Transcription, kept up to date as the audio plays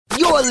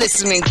You're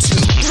listening to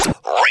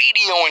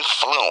Radio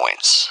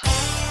Influence.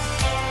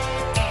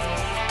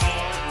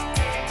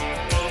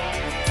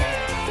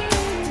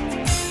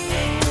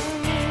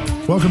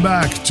 Welcome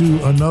back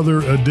to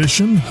another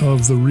edition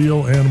of the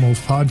Real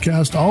Animals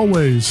Podcast,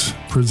 always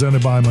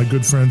presented by my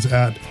good friends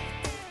at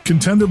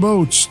Contender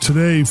Boats.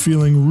 Today,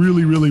 feeling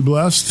really, really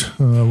blessed.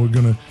 We're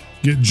going to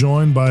get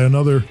joined by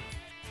another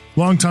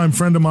longtime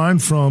friend of mine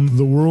from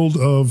the world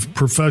of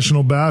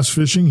professional bass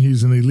fishing.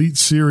 He's an Elite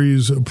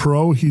Series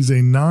pro. He's a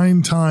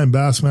 9-time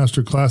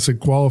Bassmaster Classic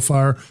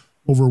qualifier,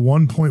 over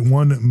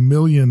 $1.1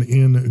 million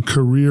in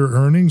career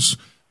earnings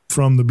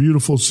from the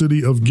beautiful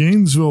city of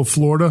Gainesville,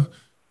 Florida.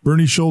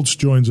 Bernie Schultz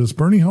joins us.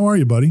 Bernie, how are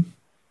you, buddy?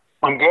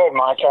 I'm good,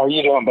 Mike. How are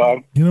you doing,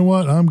 bud? You know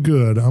what? I'm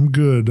good.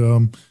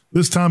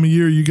 This time of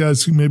year, you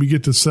guys maybe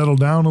get to settle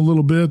down a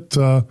little bit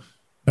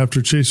after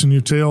chasing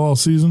your tail all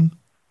season?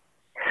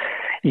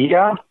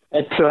 Yeah,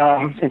 it's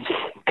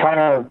kind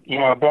of,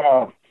 been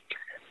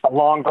a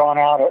long gone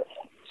out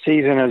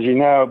season, as you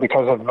know,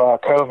 because of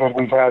COVID.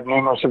 We've had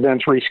numerous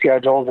events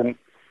rescheduled and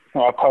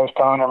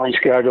postponed and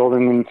rescheduled,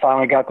 and then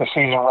finally got the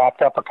season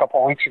wrapped up a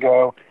couple of weeks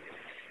ago.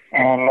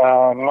 And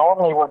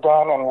normally we're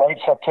done in late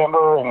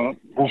September, and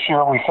this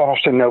year we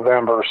finished in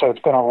November. So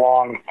it's been a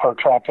long,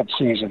 protracted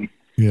season.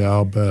 Yeah,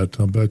 I'll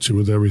bet you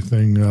with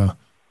everything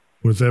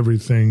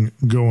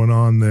going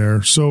on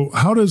there. So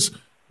how does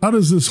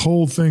this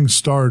whole thing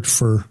start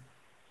for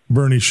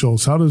Bernie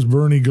Schultz? How does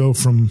Bernie go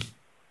from,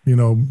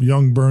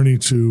 young Bernie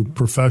to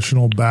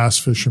professional bass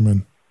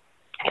fisherman?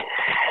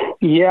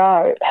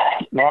 Yeah,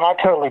 man, I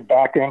totally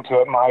backed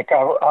into it, Mike.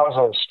 I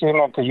was a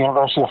student at the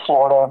University of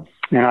Florida,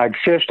 and I'd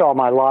fished all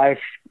my life,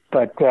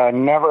 but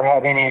never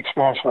had any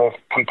experience with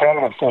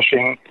competitive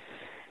fishing.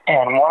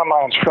 And one of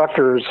my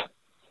instructors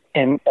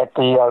at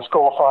the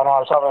School of Fine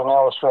Arts, I was an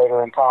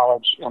illustrator in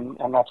college,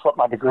 and that's what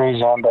my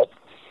degree's in. But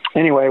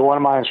anyway, one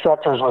of my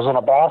instructors was in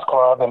a bass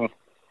club, and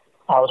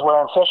I was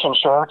wearing fishing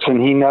shirts,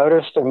 and he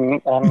noticed,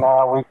 and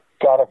we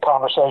got a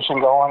conversation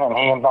going, and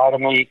he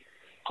invited me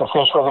to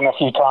fish with him a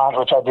few times,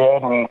 which I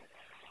did. And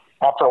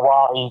after a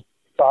while, he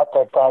thought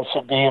that I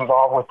should be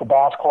involved with the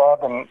bass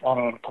club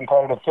and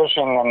competitive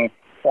fishing, and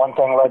one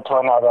thing led to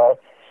another.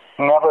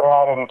 Never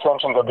had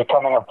intentions of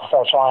becoming a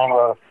professional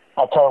angler.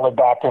 I totally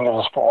backed into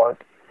the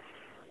sport.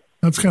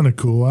 That's kind of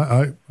cool.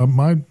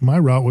 My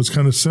route was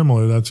kind of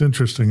similar. That's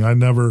interesting. I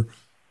never,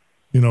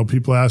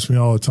 people ask me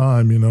all the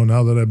time,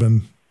 now that I've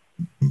been,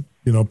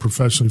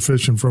 professionally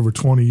fishing for over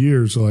 20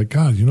 years, they're like,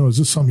 God, is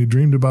this something you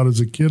dreamed about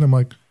as a kid? I'm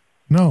like,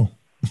 no.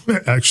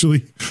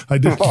 Actually, I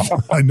did.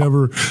 I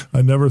never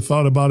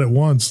thought about it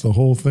once. The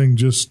whole thing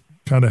just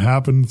kind of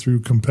happened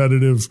through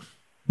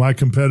my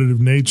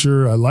competitive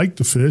nature. I like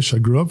to fish. I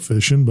grew up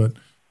fishing, but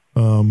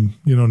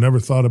never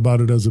thought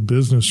about it as a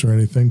business or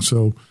anything.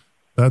 So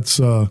that's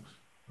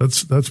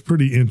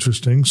pretty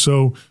interesting.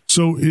 So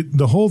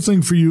the whole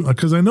thing for you,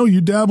 because I know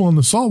you dabble on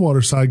the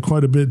saltwater side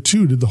quite a bit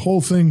too. Did the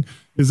whole thing,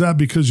 is that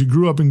because you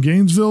grew up in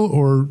Gainesville,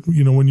 or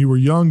when you were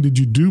young, did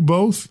you do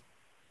both?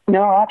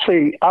 No,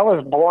 actually, I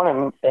was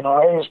born and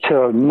raised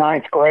to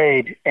ninth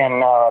grade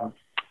in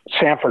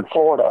Sanford,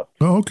 Florida.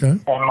 Oh, okay.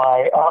 And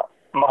my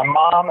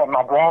mom and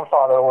my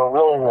grandfather were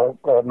really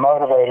the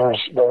motivators,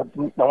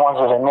 the ones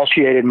that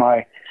initiated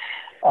my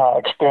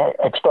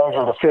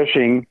exposure to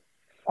fishing.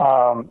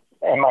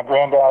 And my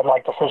granddad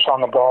liked to fish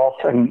on the Gulf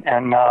and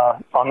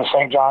on the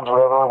St. Johns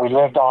River. We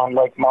lived on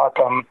Lake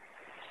Markham,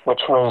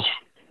 which was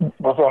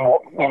within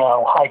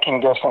hiking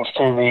distance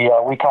to the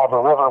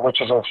Wekiva River, which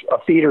is a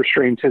feeder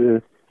stream to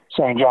the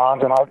St.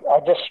 John's, and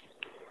I just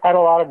had a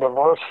lot of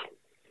diverse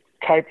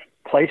type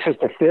places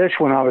to fish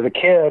when I was a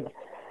kid.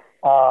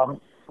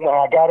 When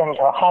I got into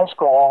high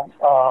school,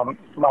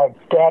 my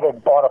dad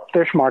had bought a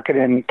fish market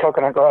in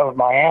Coconut Grove,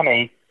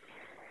 Miami,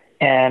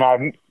 and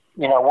I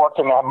worked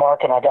in that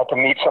market, and I got to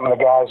meet some of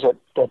the guys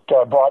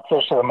that brought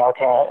fish to the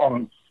market,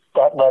 and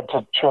that led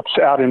to trips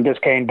out in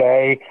Biscayne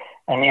Bay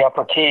and the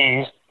Upper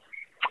Keys.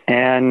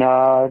 And,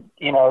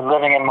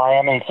 living in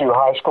Miami through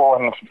high school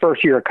and the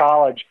first year of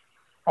college,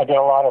 I did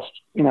a lot of,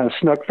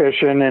 snook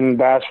fishing and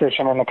bass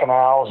fishing in the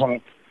canals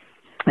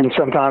and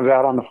sometimes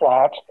out on the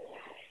flats.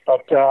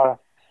 But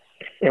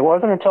it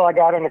wasn't until I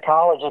got into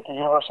college at the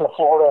University of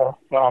Florida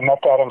when I met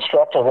that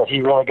instructor that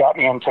he really got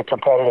me into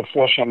competitive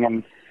fishing.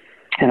 And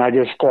I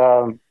just,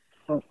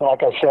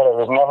 like I said, it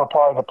was never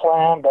part of the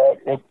plan, but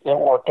it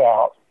worked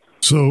out.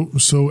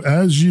 So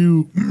as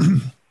you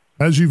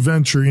as you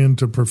venture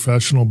into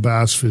professional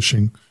bass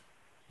fishing,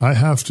 I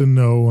have to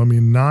know,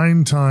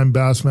 9-time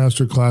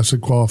Bassmaster Classic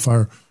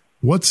qualifier,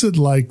 what's it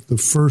like the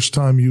first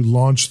time you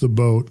launch the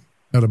boat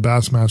at a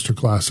Bassmaster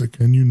Classic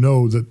and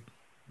that,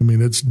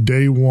 it's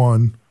day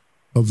one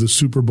of the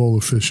Super Bowl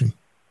of fishing?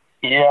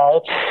 Yeah,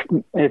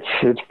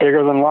 it's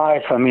bigger than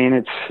life.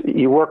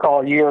 You work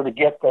all year to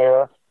get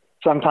there.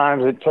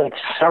 Sometimes it takes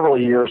several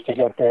years to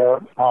get there.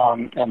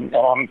 And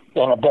I'm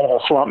in a bit of a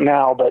slump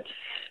now, but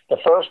the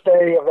first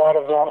day of that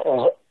event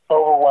is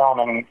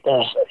overwhelming.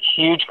 There's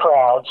huge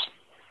crowds.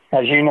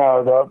 As you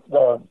know,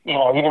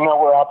 even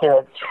though we're out there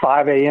at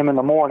 5 a.m. in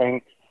the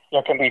morning,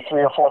 there can be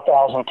 3,000 or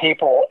 4,000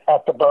 people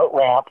at the boat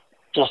ramp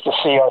just to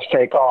see us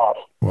take off.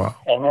 Wow.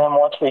 And then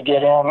once we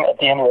get in at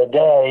the end of the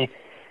day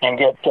and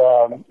get,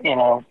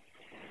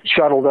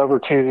 shuttled over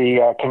to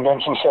the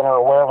convention center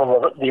or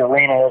wherever the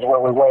arena is where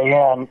we weigh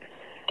in,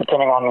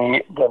 depending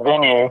on the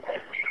venue,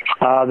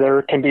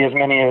 there can be as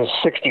many as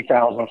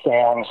 60,000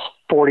 fans,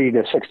 40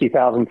 to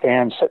 60,000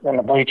 fans sitting in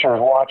the bleachers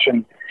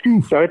watching.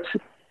 So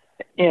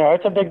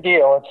it's a big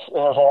deal.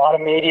 There's a lot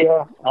of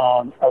media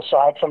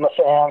aside from the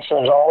fans.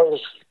 There's always,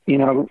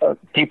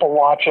 people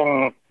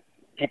watching,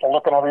 people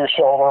looking over your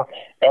shoulder.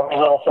 Every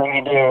little thing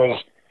you do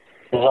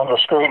is under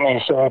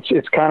scrutiny. So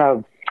it's kind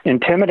of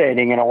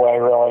intimidating in a way,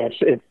 really.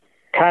 It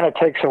kind of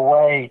takes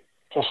away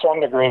to some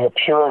degree the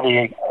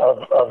purity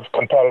of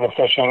competitive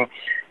fishing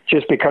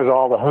just because of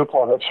all the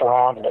hoopla that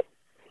surrounded it.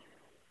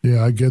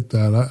 Yeah, I get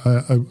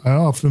that. I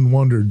often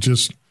wondered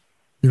just,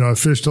 I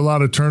fished a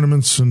lot of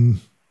tournaments and,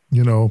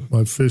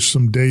 I fished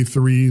some day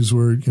threes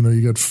where,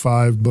 you got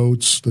 5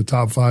 boats, the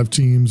top 5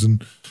 teams,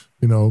 and,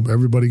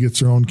 everybody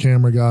gets their own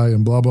camera guy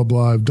and blah, blah,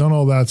 blah. I've done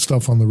all that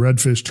stuff on the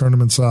redfish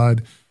tournament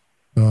side.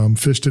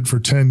 Fished it for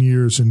 10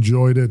 years,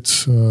 enjoyed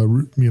it.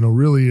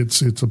 Really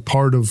it's a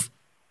part of,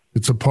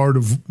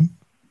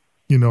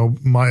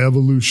 my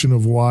evolution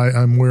of why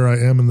I'm where I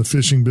am in the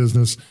fishing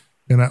business.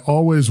 And I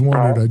always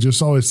wondered, I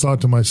just always thought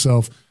to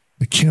myself,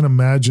 I can't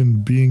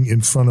imagine being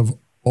in front of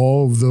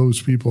all of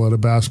those people at a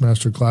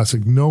Bassmaster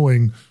Classic,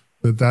 knowing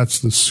that that's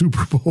the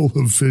Super Bowl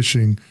of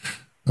fishing.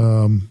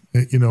 And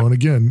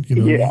again,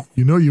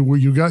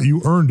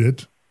 you earned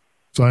it.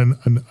 So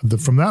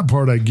from that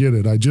part, I get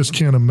it. I just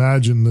can't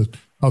imagine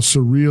how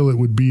surreal it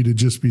would be to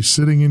just be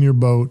sitting in your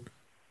boat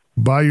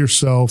by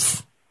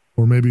yourself,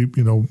 or maybe,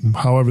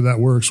 however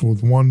that works,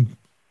 with one,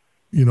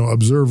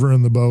 observer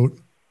in the boat,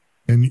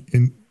 and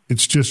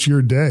it's just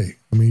your day.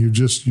 I mean,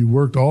 you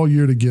worked all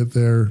year to get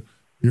there.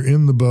 You're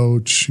in the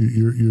boat.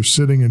 You're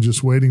sitting and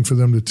just waiting for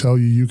them to tell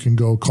you can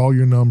go. Call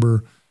your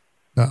number.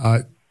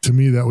 To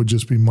me, that would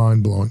just be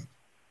mind blowing.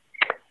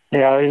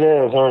 Yeah, it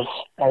is.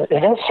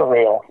 It is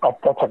surreal.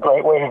 That's a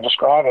great way to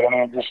describe it. I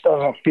mean, it just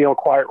doesn't feel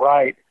quite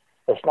right.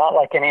 It's not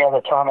like any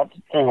other tournament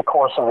through the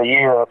course of the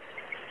year.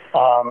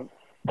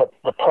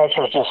 The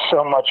pressure is just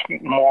so much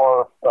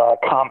more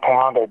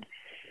compounded.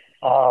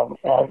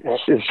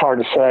 It's hard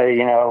to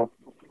say,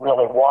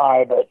 really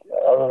why, but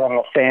other than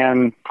the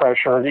fan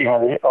pressure,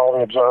 all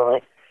the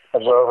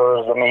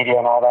observers, the media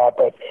and all that.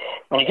 But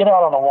when you get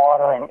out on the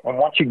water and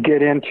once you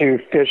get into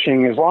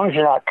fishing, as long as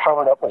you're not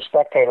covered up with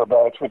spectator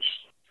boats, which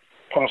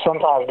can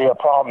sometimes be a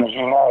problem, as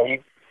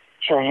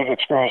you've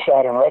experienced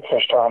that in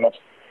redfish tournaments.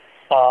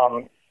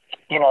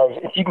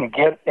 If you can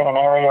get in an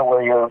area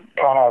where you're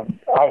kind of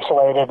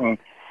isolated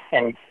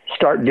and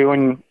start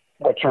doing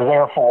what you're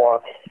there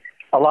for,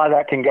 a lot of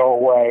that can go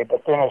away.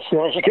 But then as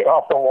soon as you get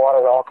off the water,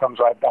 it all comes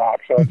right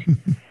back. So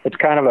it's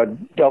kind of a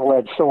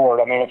double-edged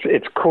sword. I mean,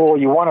 it's cool.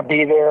 You want to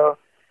be there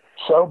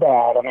so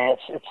bad. I mean,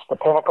 it's the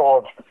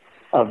pinnacle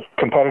of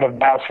competitive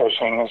bass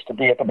fishing is to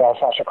be at the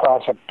Bassmaster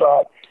Classic.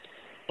 But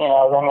then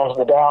there's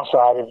the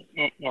downside.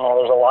 There's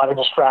a lot of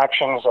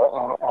distractions and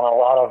a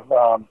lot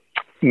of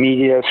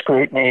media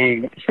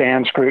scrutiny,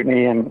 fan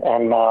scrutiny, and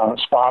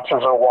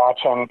sponsors are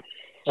watching.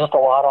 Just a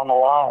lot on the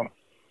line.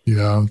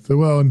 Yeah,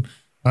 well, and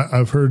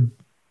I've heard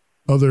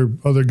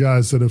other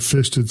guys that have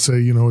fished it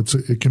say,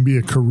 it can be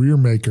a career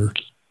maker.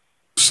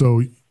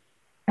 So,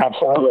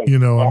 absolutely,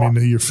 I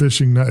mean, you're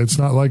fishing. It's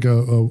not like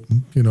a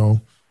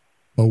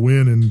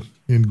win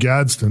in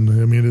Gadsden.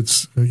 I mean,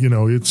 it's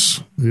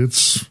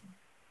the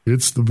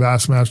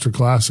Bassmaster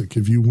Classic.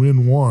 If you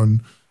win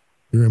one,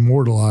 you're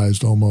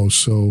immortalized almost.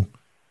 So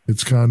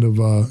it's kind of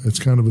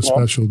a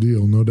special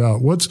deal, no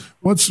doubt.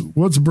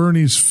 What's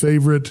Bernie's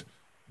favorite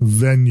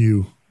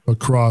venue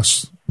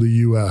across the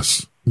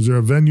U.S.? Is there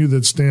a venue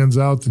that stands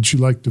out that you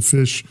like to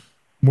fish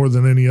more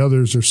than any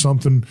others, or some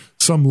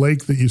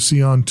lake that you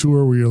see on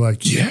tour where you're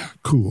like, yeah,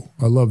 cool,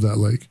 I love that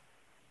lake?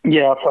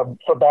 Yeah,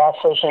 for bass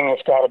fishing,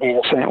 it's got to be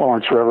the St.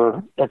 Lawrence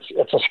River.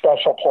 It's a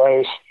special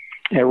place.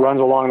 It runs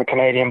along the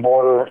Canadian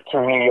border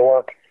through New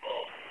York.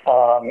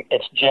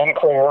 It's gin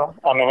clear.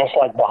 I mean, it's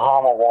like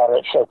Bahama water.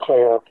 It's so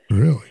clear.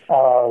 Really?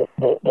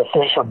 The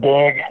fish are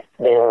big.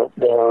 They're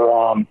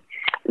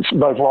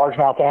both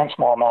largemouth and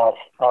smallmouth.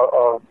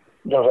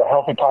 There's a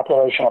healthy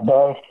population of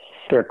both.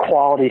 They're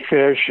quality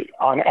fish.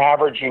 On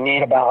average, you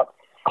need about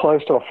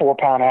close to a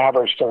 4-pound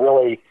average to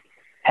really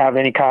have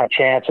any kind of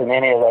chance in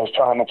any of those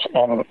tournaments,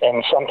 and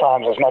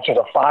sometimes as much as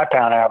a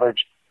 5-pound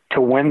average to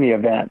win the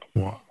event.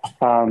 Wow.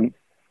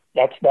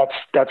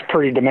 That's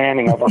pretty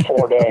demanding over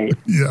 4 days.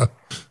 Yeah.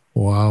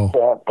 Wow.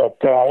 But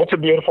it's a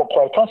beautiful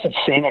place. Plus, it's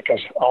scenic as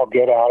all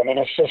get out. I mean,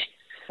 it's just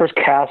there's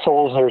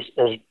castles.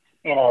 There's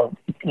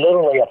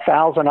literally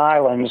 1,000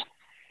 islands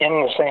in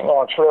the St.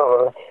 Lawrence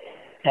River,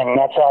 and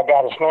that's how it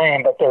got its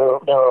name. But there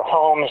are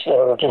homes that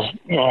are just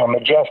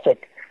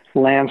majestic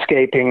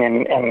landscaping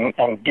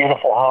and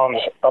beautiful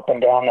homes up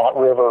and down that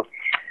river,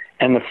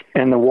 and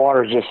the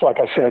water is just, like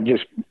I said,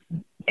 just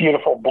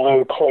beautiful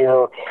blue,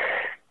 clear,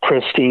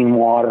 pristine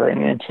water,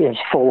 and it's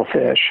full of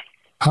fish.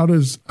 How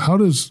does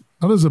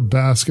How does a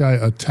bass guy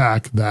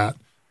attack that?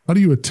 How do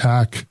you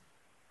attack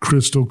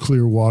crystal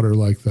clear water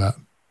like that?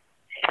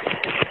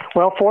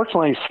 Well,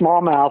 fortunately,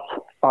 smallmouth,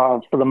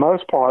 for the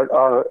most part,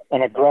 are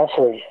an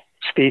aggressive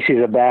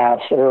species of bass.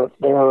 They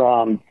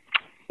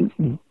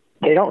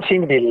don't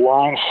seem to be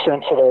line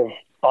sensitive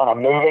on a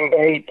moving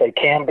bait. They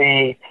can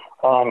be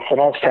on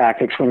finesse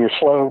tactics when you're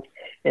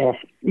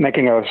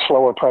making a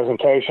slower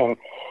presentation.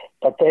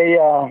 But they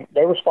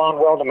respond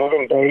well to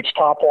moving baits,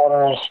 top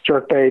waters,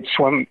 jerk baits,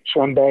 swim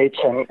baits,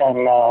 and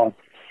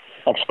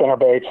like spinner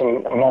baits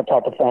and that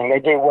type of thing. They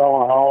do well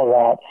on all of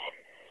that.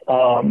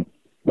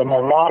 When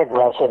they're not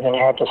aggressive, then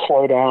you have to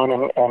slow down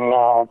and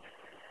go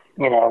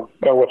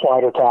with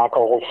lighter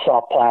tackles,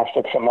 soft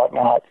plastics, and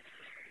whatnot.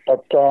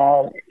 But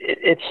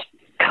it's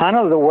kind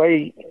of the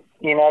way,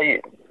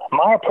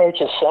 my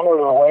approach is similar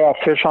to the way I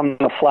fish on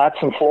the flats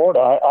in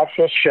Florida. I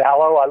fish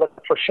shallow. I look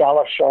for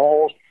shallow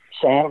shoals,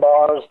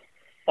 sandbars,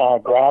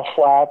 grass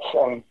flats,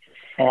 and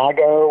I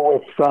go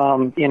with,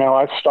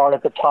 I start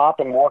at the top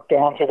and work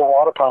down through the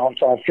water column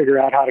so I figure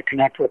out how to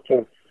connect with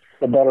the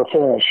better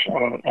fish.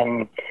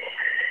 And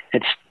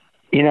it's,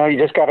 you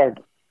just got to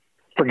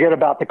forget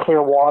about the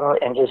clear water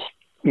and just,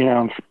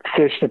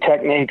 fish the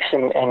techniques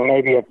and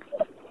maybe,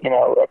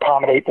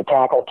 accommodate the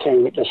tackle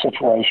to the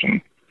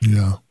situation.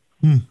 Yeah.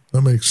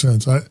 That makes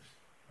sense. I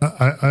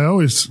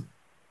always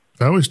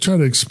try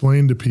to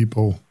explain to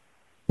people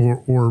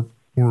or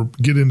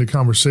get into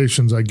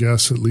conversations, I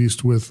guess, at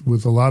least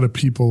with a lot of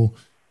people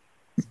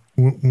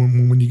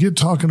when you get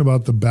talking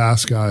about the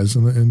bass guys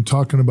and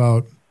talking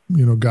about,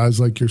 guys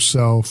like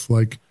yourself,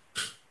 like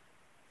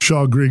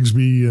Shaw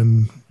Grigsby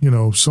and,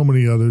 so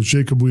many others,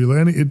 Jacob Wheeler,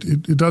 and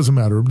it doesn't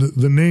matter.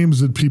 The names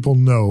that people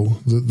know,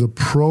 the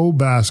pro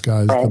bass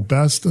guys, right, the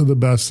best of the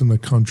best in the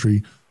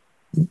country.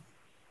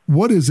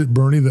 What is it,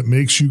 Bernie, that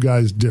makes you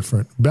guys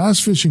different? Bass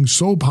fishing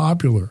so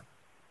popular.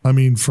 I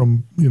mean,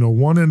 from,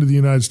 one end of the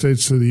United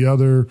States to the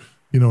other,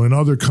 in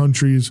other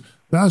countries,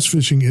 bass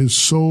fishing is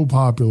so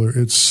popular.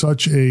 It's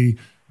such a,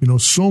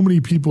 so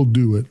many people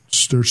do it.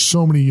 There's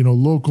so many,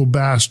 local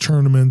bass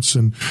tournaments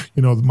and,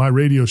 my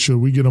radio show,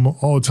 we get them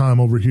all the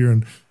time over here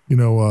in,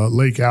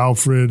 Lake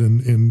Alfred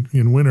and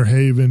in Winter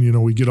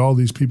Haven. We get all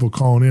these people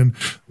calling in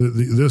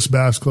this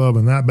bass club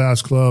and that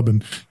bass club.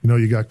 And,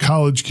 you got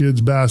college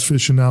kids bass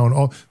fishing now and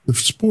all. The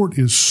sport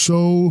is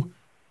so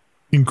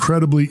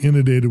incredibly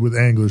inundated with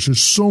anglers.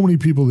 There's so many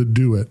people that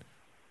do it.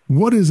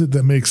 What is it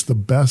that makes the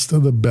best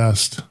of the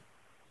best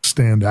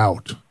stand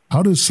out?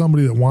 How does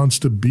somebody that wants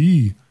to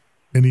be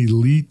an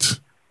elite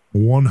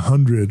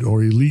 100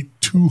 or elite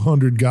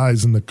 200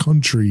 guys in the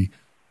country,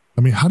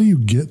 how do you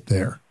get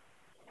there?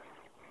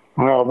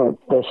 Well,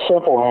 the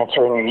simple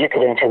answer, and you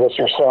could answer this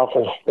yourself,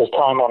 is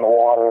time on the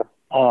water.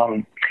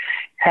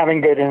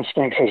 Having good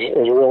instincts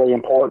is really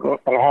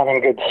important, and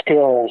having good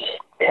skills,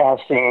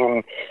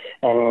 casting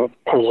and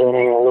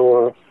presenting a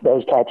lure,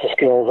 those types of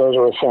skills, those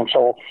are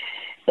essential.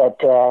 But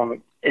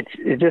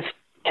it just,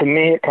 to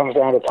me, it comes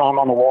down to time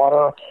on the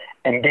water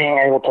and being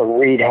able to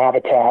read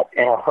habitat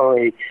in a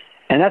hurry.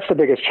 And that's the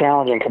biggest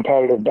challenge in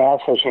competitive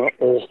bass fishing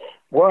is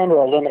we're under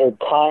a limited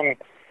time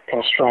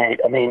constraint.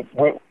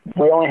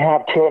 We only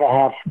have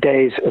 2.5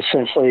 days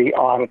essentially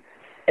on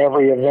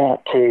every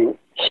event to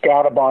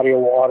scout a body of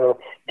water,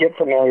 get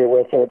familiar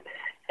with it,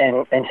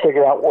 and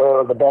figure out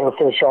where the better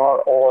fish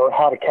are or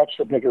how to catch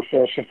the bigger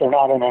fish if they're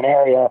not in an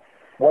area,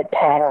 what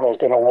pattern is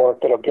going to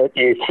work that'll get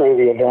you through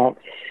the event.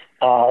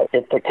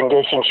 If the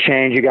conditions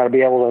change, you got to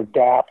be able to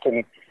adapt,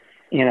 and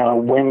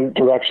wind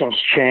directions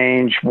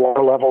change,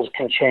 water levels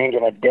can change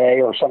in a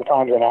day or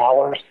sometimes in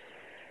hours.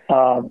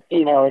 And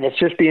it's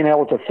just being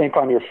able to think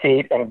on your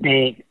feet and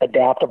be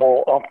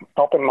adaptable,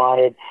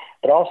 open-minded,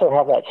 but also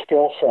have that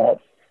skill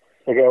set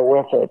to go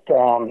with it.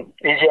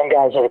 These young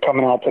guys that are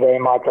coming out today,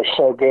 Mike, are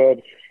so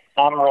good.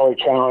 I'm really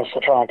challenged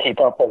to try and keep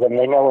up with them.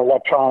 They know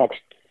electronics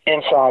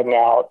inside and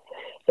out.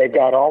 They've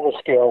got all the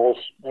skills,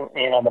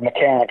 the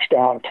mechanics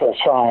down to a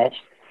science.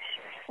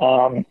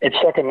 It's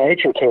second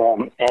nature to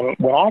them. And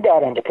when I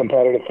got into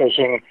competitive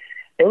fishing,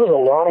 it was a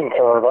learning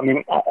curve.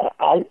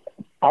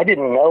 I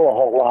didn't know a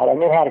whole lot. I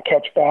knew how to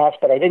catch bass,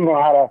 but I didn't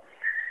know how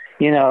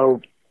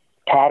to,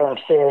 pattern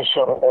fish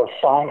or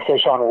find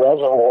fish on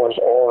reservoirs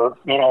or,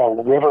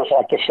 rivers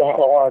like the St.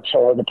 Lawrence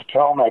or the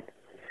Potomac.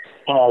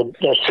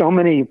 There's so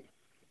many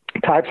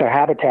types of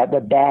habitat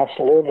that bass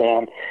live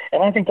in.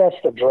 And I think that's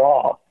the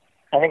draw.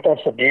 I think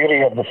that's the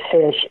beauty of the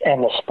fish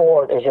and the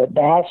sport is that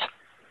bass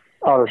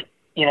are,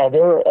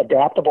 they're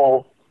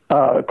adaptable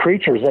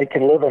creatures. They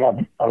can live in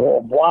a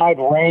wide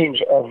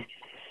range of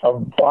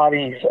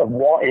bodies of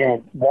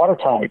water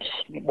types,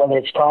 whether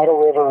it's tidal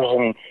rivers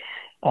and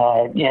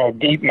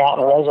deep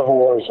mountain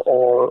reservoirs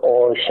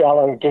or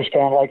shallow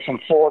discount lakes in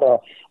Florida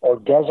or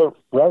desert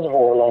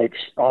reservoir lakes.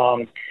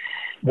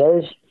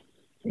 Those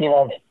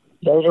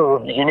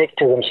are unique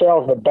to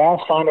themselves, but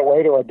bass find a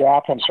way to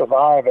adapt and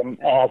survive, and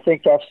I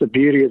think that's the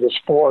beauty of the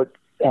sport.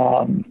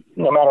 No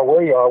matter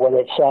where you are, whether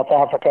it's South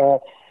Africa,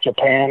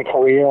 Japan,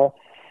 Korea,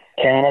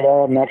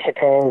 Canada,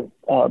 Mexico,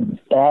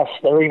 bass,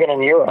 they're even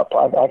in Europe.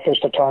 I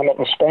fished a tournament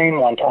in Spain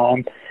one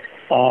time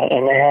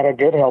and they had a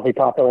good, healthy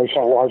population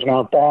of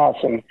largemouth bass.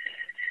 And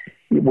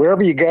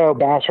wherever you go,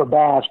 bass are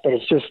bass, but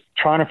it's just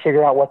trying to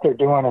figure out what they're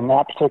doing in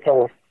that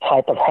particular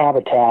type of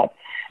habitat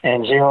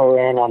and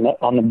zero in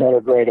on the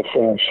better grade of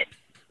fish.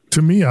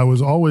 To me,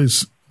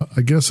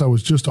 I guess I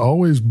was just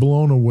always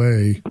blown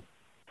away,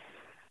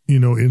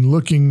 in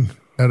looking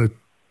at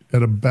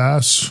a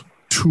bass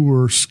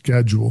tour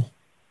schedule,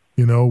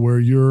 where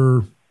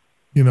you're,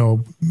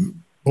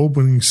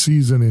 opening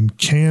season in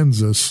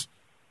Kansas,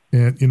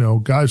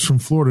 and, guys from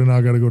Florida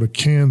now got to go to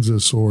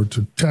Kansas or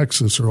to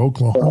Texas or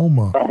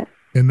Oklahoma.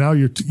 And now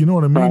you know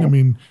what I mean? Right. I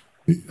mean,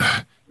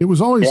 it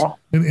was always,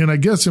 and I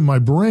guess in my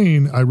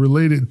brain, I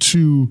related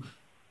to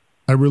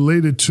my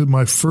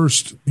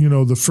first,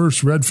 the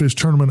first redfish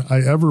tournament I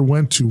ever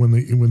went to when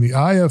the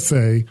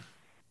IFA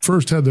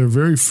first had their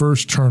very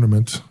first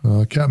tournament.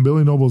 Captain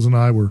Billy Nobles and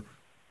I were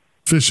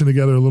fishing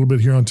together a little bit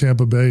here on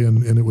Tampa Bay,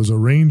 and it was a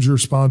Ranger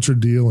sponsored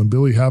deal, and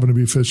Billy happened to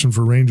be fishing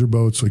for Ranger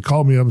boats. So he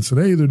called me up and said,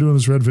 "Hey, they're doing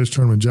this redfish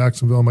tournament in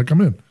Jacksonville." I'm like,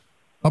 "I'm in.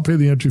 I'll pay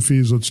the entry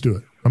fees. Let's do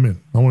it. I'm in.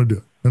 I want to do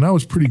it." And I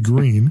was pretty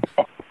green,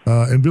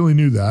 and Billy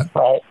knew that.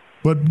 Right.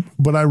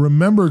 But I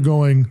remember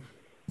going,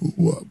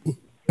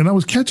 and I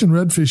was catching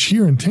redfish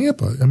here in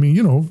Tampa. I mean,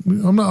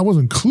 I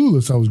wasn't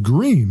clueless. I was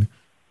green,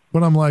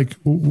 but I'm like,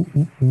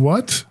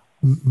 what?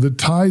 The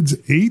tide's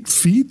 8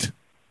 feet?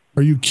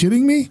 Are you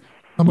kidding me?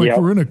 I'm like,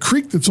 We're in a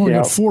creek that's only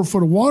got 4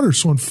 foot of water.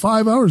 So in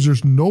 5 hours,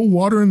 there's no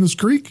water in this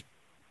creek.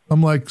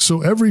 I'm like,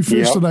 so every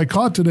fish that I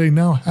caught today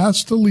now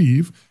has to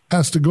leave,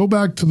 has to go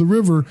back to the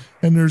river,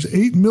 and there's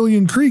 8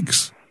 million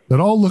creeks that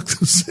all look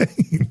the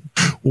same.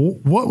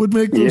 What would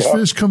make those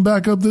fish come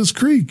back up this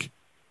creek?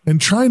 And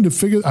trying to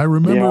figure, I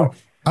remember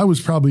I was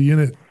probably in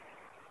it.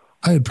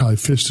 I had probably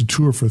fished a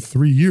tour for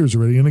 3 years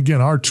already. And again,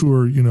 our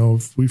tour,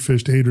 if we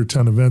fished 8 or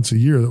 10 events a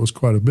year, that was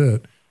quite a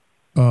bit.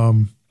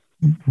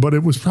 But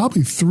it was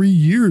probably 3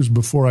 years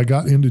before I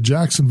got into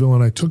Jacksonville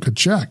and I took a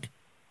check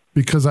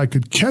because I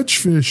could catch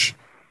fish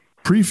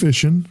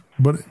pre-fishing,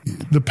 but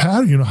the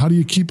pattern, how do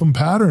you keep them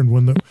patterned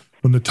when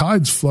the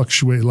tides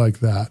fluctuate like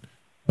that?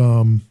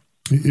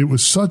 It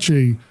was such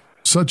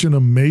an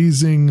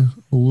amazing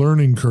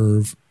learning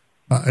curve.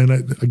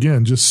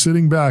 Again, just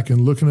sitting back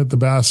and looking at the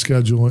bass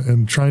schedule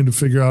and trying to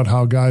figure out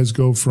how guys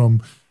go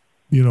from,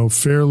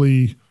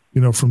 fairly,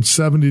 from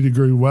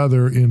 70-degree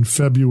weather in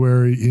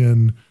February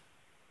in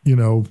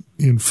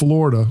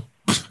Florida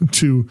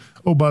to,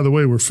 oh, by the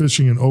way, we're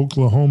fishing in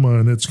Oklahoma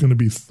and it's going to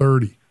be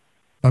 30.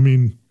 I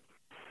mean,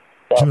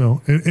 and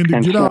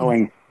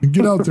to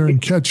get out there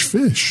and catch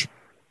fish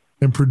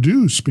and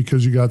produce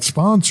because you got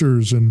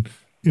sponsors and,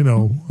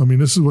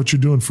 this is what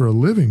you're doing for a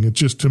living. It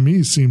just, to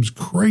me, seems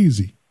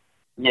crazy.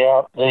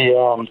 Yeah,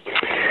 being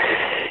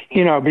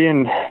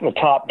the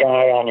top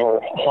guy on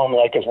your home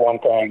lake is one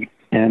thing,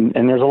 and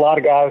there's a lot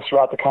of guys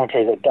throughout the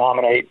country that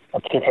dominate a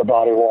particular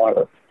body of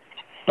water.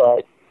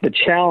 But the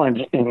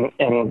challenge,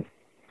 in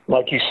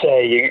like you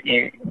say,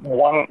 you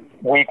 1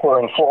 week we're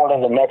in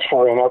Florida, the next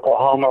we're in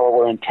Oklahoma, or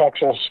we're in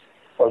Texas,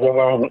 or then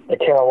we're in the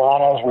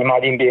Carolinas. We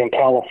might even be in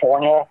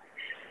California.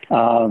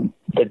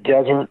 The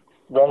desert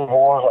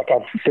reservoirs, like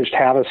I've fished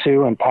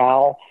Havasu and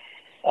Powell.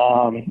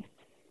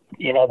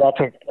 That's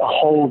a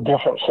whole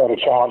different set of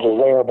challenges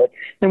there. But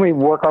then we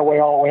work our way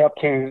all the way up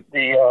to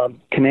the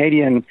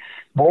Canadian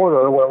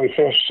border where we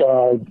fish,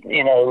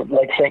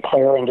 Lake St.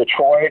 Clair in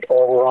Detroit,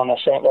 or we're on the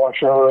St.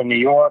 Lawrence River in New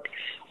York,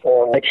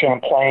 or Lake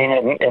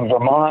Champlain in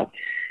Vermont.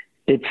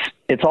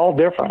 It's all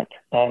different.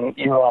 And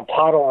you're on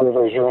tidal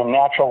rivers, you're in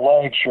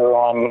natural lakes, you're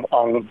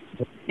on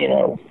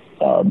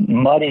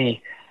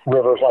muddy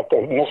rivers like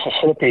the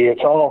Mississippi.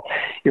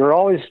 You're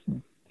always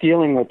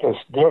dealing with this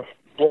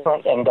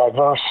different and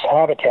diverse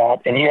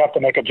habitat, and you have to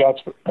make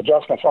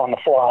adjustments on the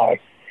fly.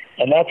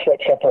 And that's what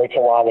separates a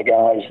lot of the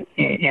guys.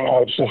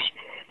 It's just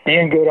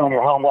being good on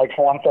your home lake's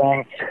one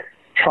thing,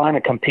 trying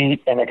to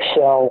compete and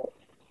excel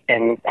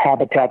in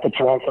habitat that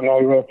you're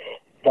unfamiliar with,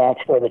 that's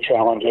where the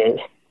challenge is.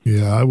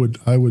 Yeah, I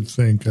would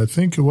think. I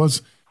think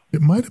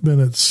it might have been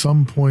at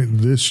some point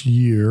this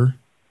year.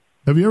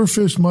 Have you ever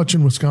fished much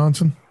in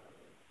Wisconsin?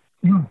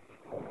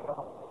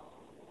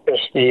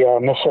 Fish the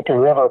Mississippi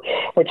River,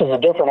 which is a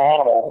different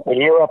animal. When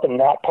you're up in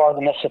that part of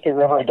the Mississippi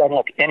River, it doesn't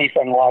look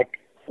anything like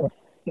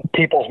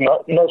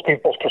most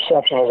people's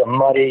perception is a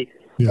muddy,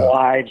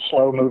 wide,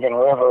 slow-moving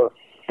river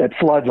that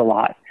floods a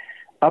lot.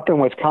 Up in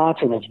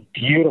Wisconsin, it's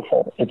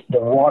beautiful.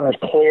 The water's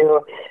clear.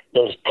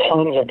 There's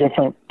tons of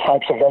different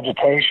types of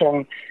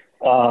vegetation,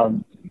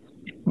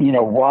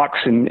 rocks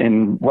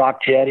and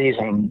rock jetties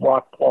and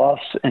rock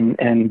bluffs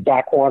and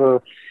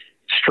backwater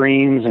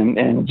streams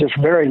and just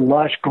very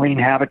lush green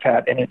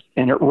habitat.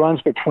 And it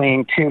runs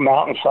between two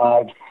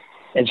mountainsides.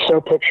 It's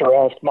so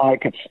picturesque,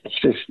 Mike. It's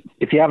just,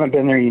 if you haven't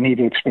been there, you need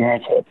to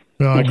experience it.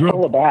 Well, it's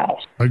full of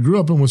bass. I grew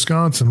up in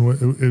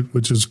Wisconsin,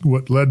 which is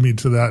what led me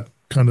to that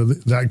kind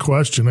of that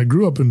question. I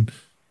grew up in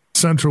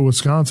central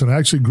Wisconsin. I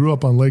actually grew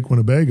up on Lake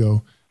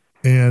Winnebago,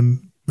 and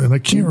I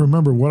can't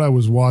remember what I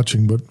was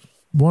watching, but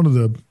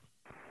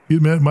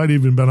it might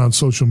even been on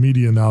social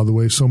media now, the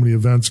way so many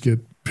events get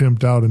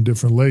pimped out in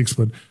different lakes.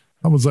 But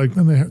I was like,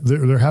 man,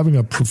 they're having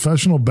a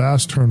professional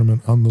bass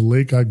tournament on the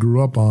lake I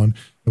grew up on.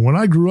 And when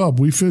I grew up,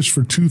 we fished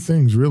for two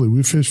things, really.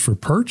 We fished for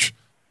perch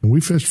and we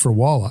fished for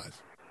walleyes.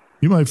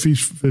 You might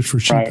fish for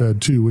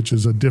sheephead too, which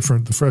is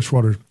the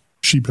freshwater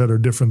sheephead are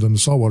different than the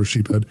saltwater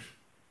sheephead.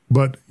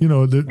 But, you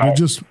know,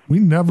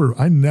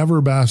 I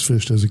never bass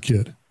fished as a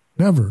kid.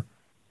 Never.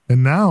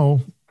 And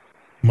now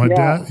my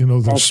dad, you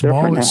know, there's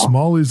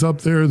smallies up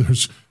there.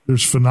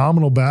 There's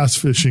phenomenal bass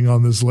fishing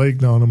on this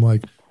lake now. And I'm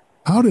like,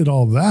 how did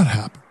all that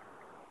happen?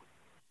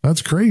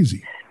 That's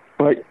crazy.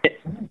 But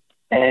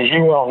as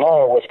you well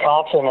know,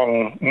 Wisconsin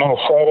and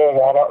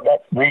Minnesota,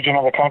 that region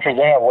of the country,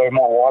 they have way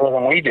more water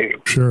than we do.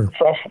 Sure.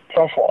 Fresh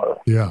water.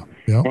 Yeah.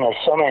 Yeah. You know,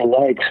 so many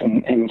lakes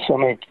and so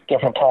many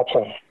different types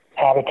of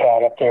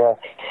habitat up there.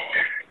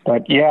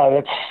 But yeah,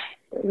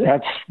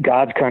 that's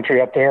God's country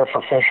up there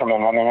for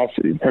fishermen. I mean,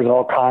 there's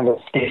all kinds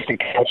of species to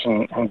catch,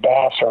 and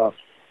bass are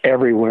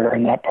everywhere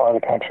in that part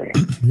of the country.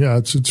 Yeah,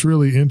 it's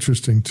really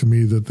interesting to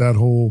me that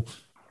whole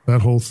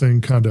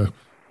thing kind of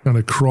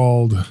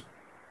crawled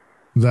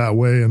that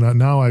way, and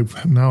now I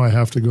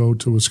have to go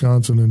to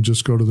Wisconsin and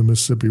just go to the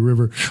Mississippi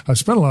River. I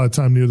spent a lot of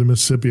time near the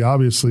Mississippi,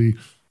 obviously,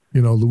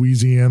 you know,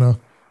 Louisiana,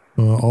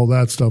 all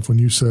that stuff. When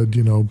you said,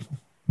 you know,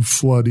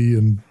 floody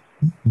and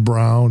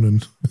brown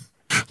and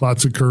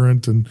lots of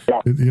current, and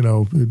I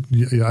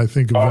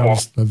think of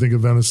Venice. I think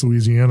of Venice,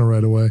 Louisiana,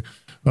 right away.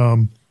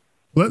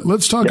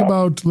 Let's talk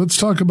about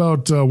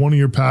one of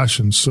your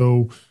passions.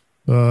 So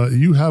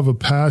you have a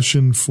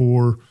passion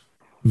for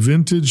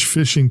vintage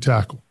fishing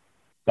tackle.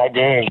 I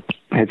do.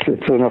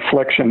 It's an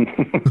affliction.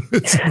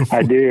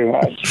 I do.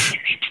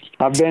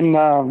 I've been.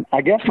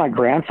 I guess my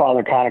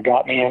grandfather kind of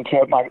got me into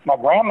it. My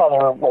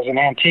grandmother was an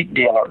antique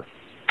dealer,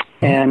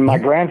 and my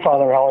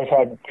grandfather always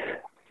had,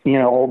 you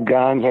know, old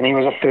guns, and he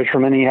was a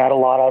fisherman. He had a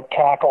lot of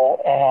tackle,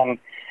 and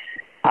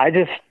I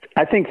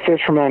think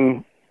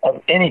fishermen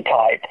of any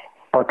type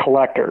are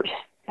collectors.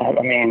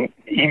 I mean,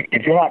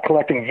 if you're not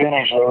collecting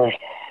vintage lures,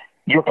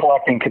 you're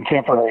collecting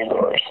contemporary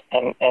lures,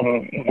 and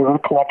we're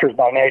collectors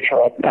by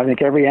nature. I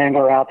think every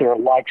angler out there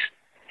likes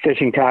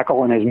fishing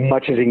tackle and as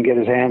much as he can get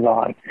his hands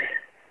on.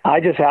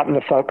 I just happen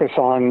to focus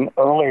on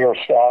earlier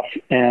stuff,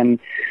 and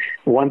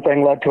one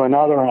thing led to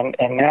another,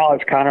 and now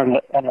it's kind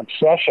of an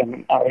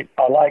obsession. I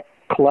like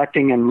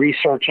collecting and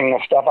researching the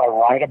stuff. I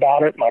write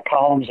about it. My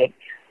columns at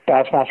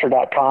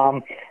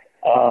Bassmaster.com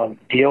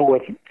deal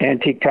with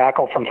antique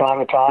tackle from time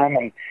to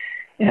time,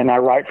 and I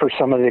write for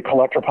some of the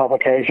collector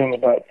publications.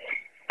 But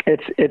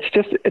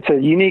it's a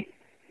unique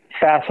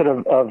facet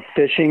of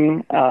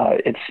fishing.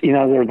 It's, you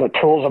know, they're the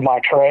tools of my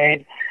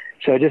trade,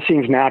 so it just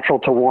seems natural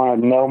to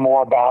want to know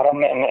more about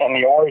them and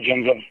the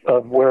origins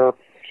of where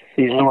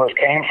these lures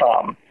came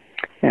from.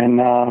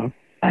 And I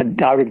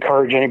would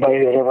encourage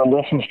anybody that ever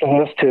listens to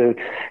this to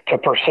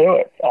pursue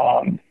it.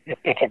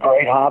 It's a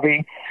great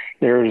hobby.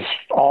 There's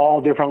all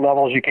different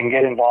levels you can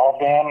get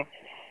involved in.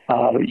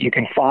 You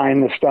can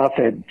find the stuff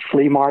at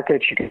flea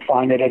markets. You can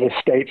find it at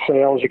estate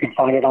sales. You can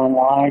find it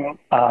online.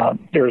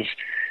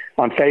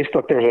 On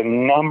Facebook, there's a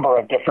number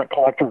of different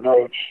collector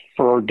groups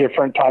for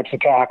different types of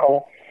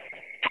tackle.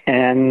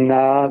 And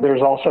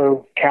there's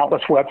also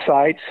countless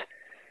websites,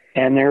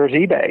 and there's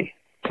eBay.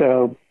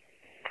 So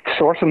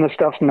sourcing the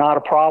stuff's not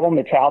a problem.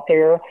 It's out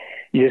there.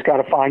 You just got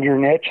to find your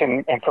niche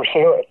and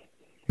pursue it.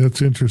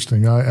 That's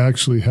interesting. I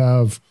actually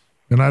have,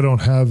 and I'm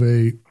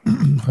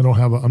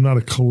not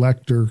a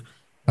collector.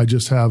 I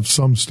just have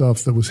some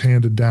stuff that was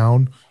handed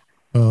down.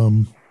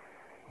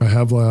 I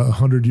have a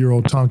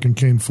 100-year-old Tonkin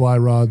cane fly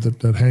rod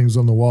that hangs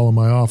on the wall in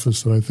my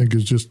office that I think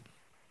is just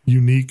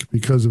unique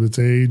because of its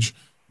age.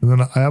 And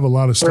then I have a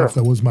lot of stuff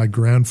that was my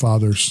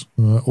grandfather's,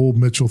 old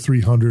Mitchell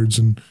 300s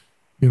and,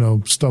 you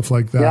know, stuff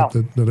like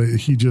that,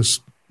 he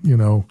just, you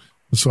know,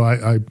 so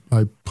I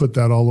put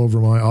that all over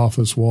my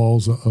office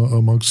walls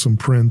amongst some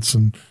prints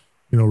and,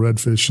 you know,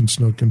 redfish and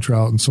snook and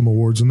trout and some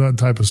awards and that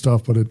type of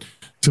stuff. But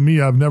to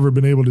me, I've never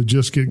been able to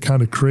just get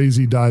kind of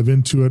crazy, dive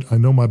into it. I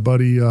know my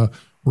buddy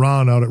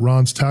Ron out at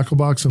Ron's Tackle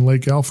Box in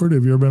Lake Alfred.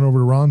 Have you ever been over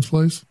to Ron's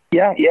place?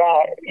 Yeah,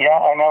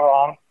 I know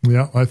Ron.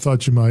 Yeah, I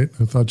thought you might.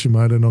 I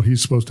know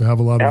he's supposed to have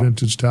a lot of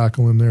vintage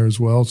tackle in there as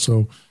well.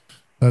 So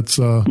that's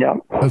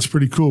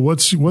pretty cool.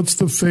 What's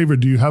the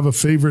favorite? Do you have a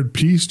favorite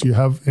piece? Do you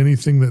have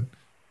anything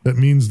that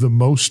means the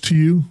most to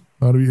you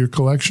out of your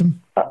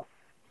collection?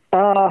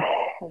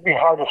 It'd be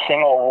hard to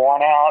single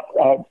one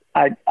out.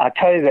 I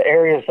tell you, the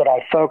areas that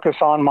I focus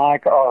on,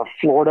 Mike, are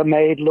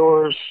Florida-made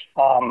lures.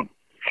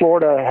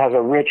 Florida has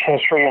a rich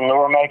history in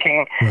lure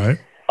making. Right.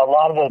 A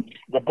lot of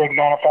the big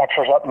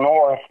manufacturers up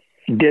north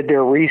did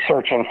their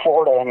research in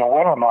Florida in the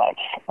winter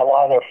months. A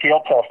lot of their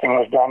field testing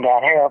was done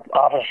down here,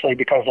 obviously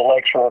because the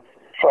lakes were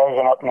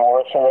frozen up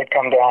north, so they'd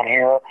come down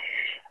here,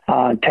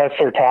 test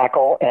their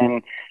tackle,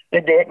 and they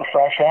do it in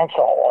fresh and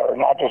saltwater,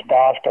 not just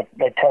bass, but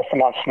they test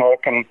them on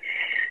snook and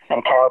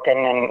tarpon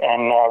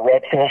and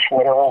redfish,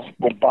 whatever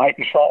would bite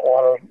in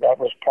saltwater. That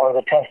was part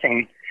of the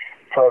testing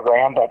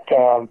program. But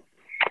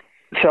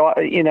so,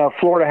 you know,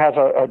 Florida has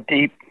a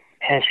deep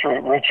history,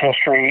 rich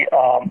history.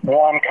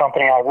 One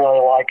company I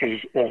really like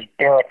is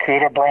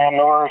Barracuda brand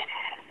lures.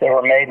 They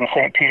were made in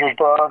St.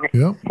 Petersburg.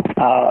 Yep.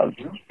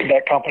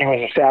 That company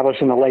was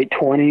established in the late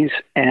 20s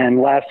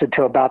and lasted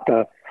to about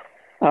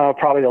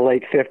probably the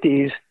late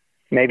 50s,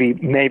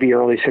 maybe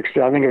early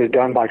 60s. I think it was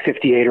done by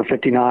 58 or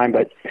 59.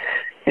 But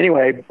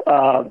anyway,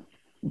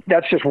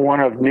 that's just one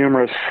of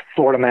numerous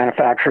Florida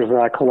manufacturers that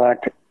I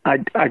collect. I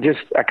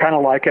kind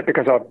of like it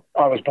because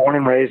I was born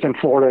and raised in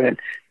Florida, and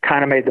it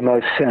kind of made the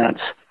most sense.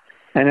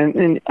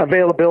 And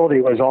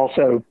availability was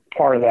also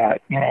part of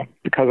that,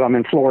 because I'm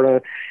in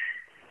Florida.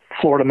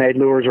 Florida-made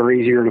lures are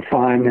easier to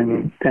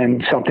find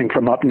than something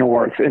from up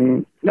north,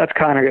 and that's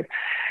kind of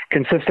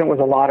consistent with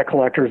a lot of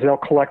collectors. They'll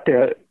collect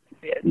the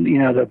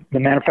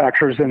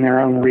manufacturers in their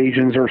own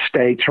regions or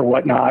states or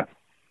whatnot.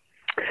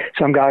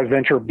 Some guys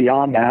venture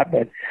beyond that,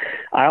 but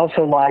I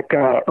also like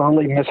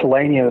early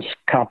miscellaneous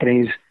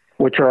companies,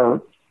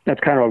 that's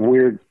kind of a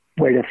weird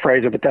way to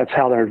phrase it, but that's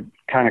how they're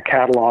kind of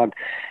cataloged.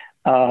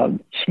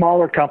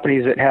 Smaller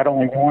companies that had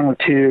only one or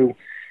two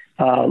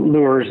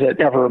lures that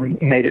ever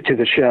made it to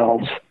the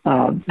shelves.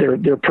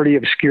 They're pretty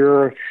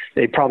obscure.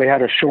 They probably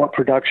had a short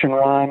production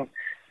run.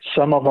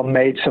 Some of them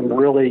made some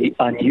really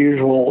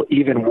unusual,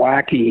 even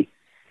wacky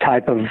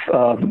type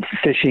of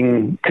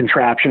fishing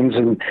contraptions,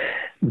 and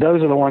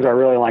those are the ones I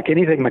really like.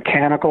 Anything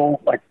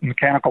mechanical, like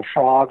mechanical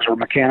frogs or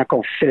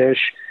mechanical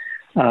fish,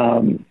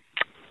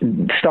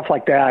 stuff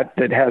like that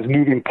has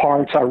moving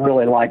parts. I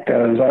really like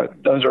those.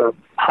 Those are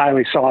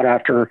highly sought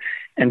after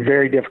and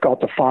very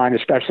difficult to find,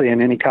 especially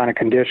in any kind of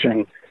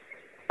condition.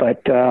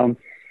 But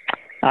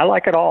I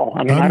like it all.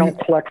 I mean, I don't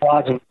collect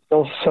rods and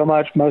reels so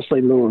much,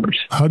 mostly lures.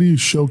 How do you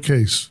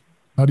showcase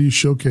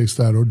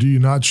that? Or do you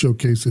not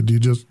showcase it? Do you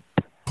just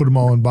put them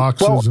all in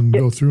boxes and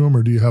go through them?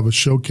 Or do you have a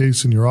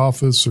showcase in your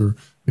office or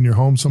in your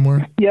home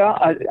somewhere? Yeah,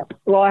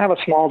 I have a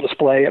small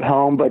display at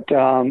home, but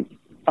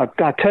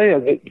I'll tell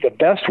you, the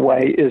best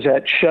way is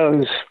at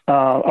shows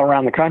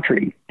around the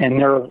country. And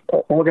there are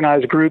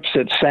organized groups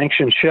that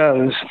sanction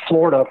shows.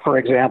 Florida, for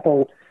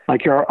example,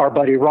 like our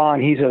buddy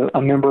Ron, he's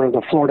a member of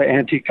the Florida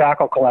Antique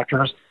Tackle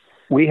Collectors.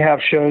 We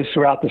have shows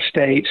throughout the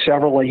state,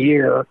 several a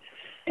year.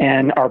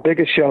 And our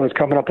biggest show is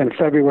coming up in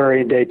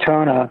February in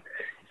Daytona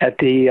at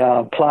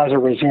the Plaza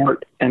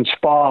Resort and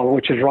Spa,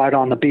 which is right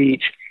on the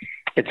beach.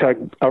 It's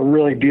a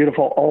really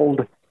beautiful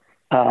old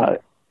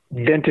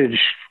vintage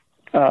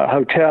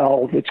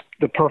hotel. It's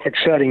the perfect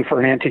setting for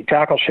an antique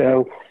tackle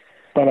show,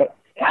 but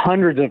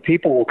hundreds of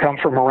people will come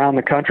from around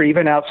the country,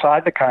 even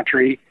outside the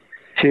country,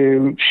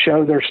 to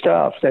show their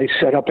stuff. They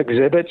set up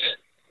exhibits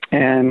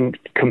and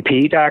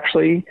compete,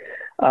 actually.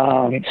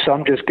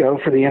 Some just go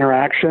for the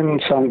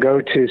interaction. Some go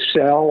to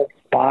sell,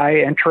 buy,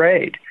 and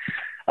trade.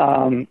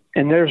 And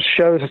there's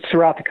shows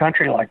throughout the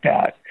country like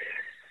that.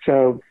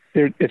 So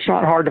it's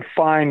not hard to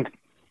find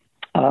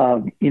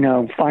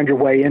your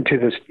way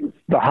into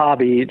the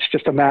hobby. It's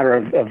just a matter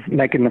of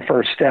making the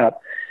first step.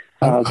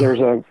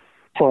 There's a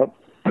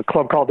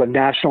club called the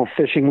National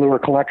Fishing Lure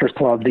Collectors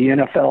Club, the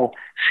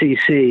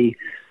NFLCC.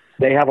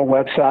 They have a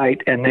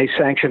website, and they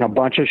sanction a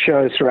bunch of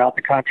shows throughout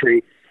the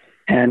country,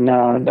 and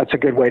that's a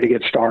good way to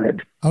get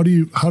started. How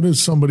does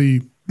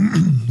somebody,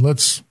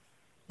 let's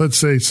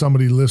say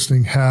somebody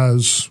listening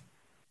has,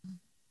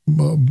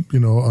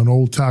 an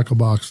old tackle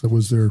box that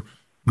was their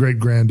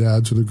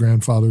great-granddad's or their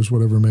grandfather's,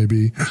 whatever it may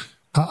be.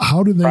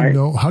 How do they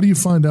know? How do you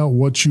find out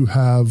what you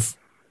have,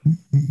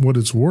 what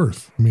it's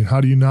worth? I mean,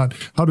 how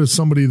does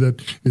somebody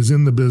that is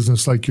in the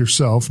business like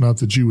yourself, not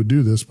that you would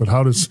do this, but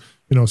how does,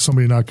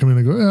 somebody not come in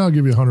and go, I'll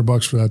give you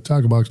 $100 for that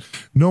tackle box,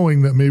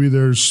 knowing that maybe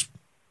there's,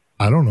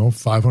 I don't know,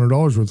 $500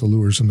 worth of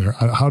lures in there?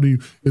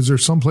 Is there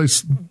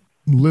someplace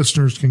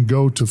listeners can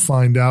go to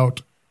find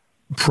out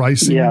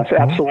pricing? Yes,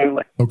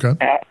 absolutely. Okay.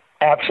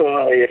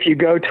 Absolutely. If you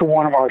go to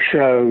one of our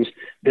shows,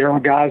 there are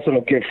guys that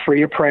will give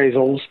free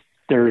appraisals.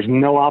 There's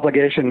no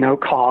obligation, no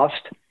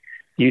cost.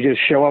 You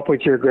just show up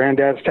with your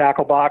granddad's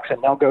tackle box,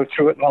 and they'll go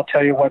through it, and they'll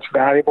tell you what's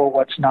valuable,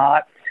 what's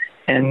not.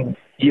 And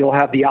you'll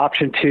have the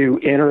option to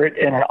enter it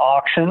in an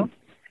auction.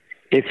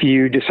 If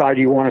you decide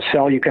you want to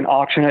sell, you can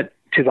auction it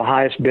to the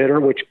highest bidder,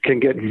 which can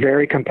get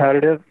very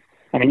competitive.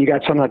 I mean, you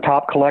got some of the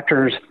top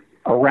collectors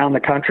around the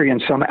country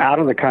and some out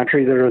of the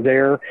country that are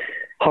there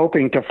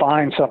hoping to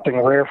find something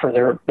rare for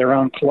their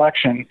own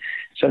collection.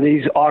 So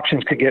these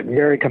auctions could get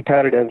very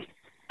competitive.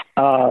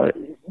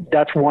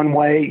 That's one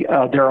way.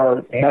 There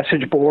are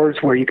message boards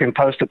where you can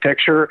post a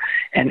picture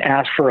and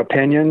ask for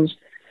opinions.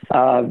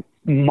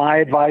 My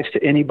advice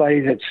to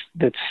anybody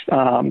that's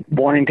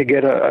wanting to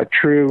get a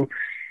true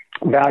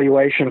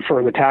valuation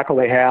for the tackle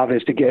they have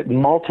is to get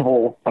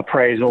multiple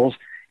appraisals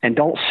and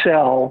don't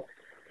sell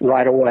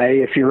right away.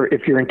 If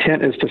your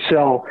intent is to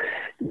sell,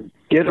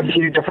 get a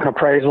few different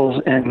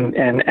appraisals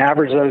and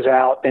average those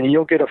out, and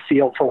you'll get a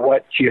feel for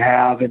what you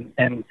have,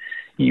 and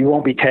you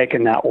won't be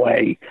taken that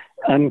way.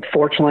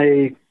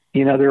 Unfortunately,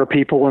 there are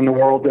people in the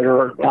world that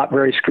are not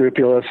very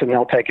scrupulous, and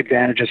they'll take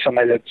advantage of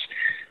somebody that's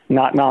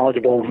not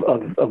knowledgeable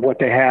of what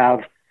they have.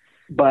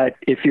 But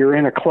if you're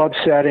in a club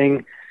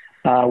setting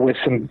with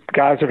some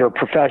guys that are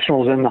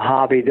professionals in the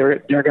hobby,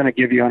 they're going to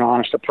give you an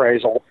honest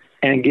appraisal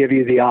and give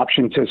you the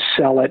option to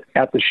sell it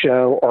at the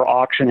show or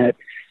auction it.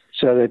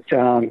 so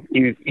that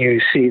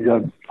you see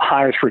the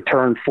highest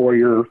return for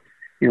your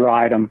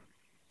item.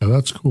 Yeah,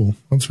 that's cool.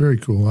 That's very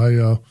cool.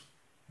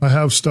 I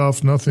have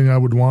stuff, nothing I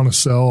would want to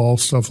sell. All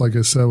stuff, like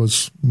I said,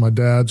 was my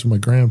dad's or my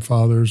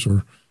grandfather's,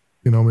 or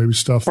maybe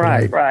stuff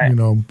that right.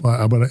 but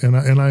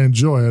I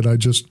enjoy it.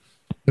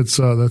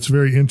 That's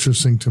very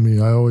interesting to me.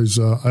 I always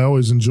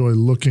enjoy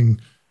looking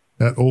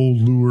at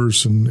old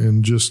lures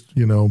and just,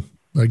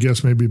 I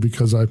guess maybe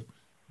because I'm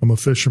a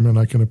fisherman,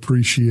 I can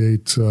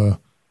appreciate sure.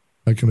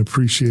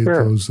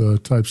 Those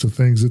types of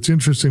things. It's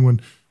interesting when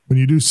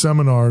you do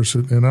seminars,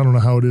 and I don't know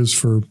how it is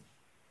for,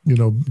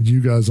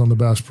 you guys on the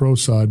Bass Pro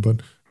side,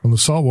 but on the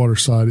saltwater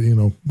side,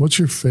 what's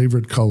your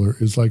favorite color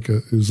is like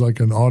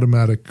an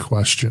automatic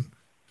question.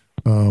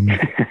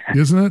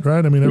 Isn't it?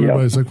 Right. I mean,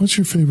 everybody's like, what's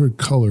your favorite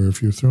color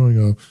if you're throwing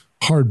a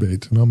hard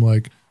bait? And I'm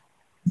like,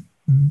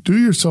 do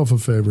yourself a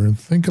favor and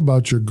think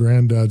about your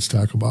granddad's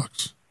tackle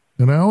box.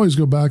 And I always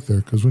go back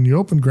there because when you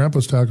opened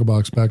Grandpa's tackle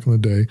box back in the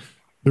day,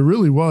 there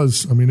really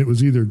was, it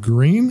was either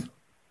green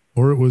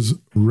or it was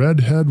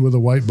red head with a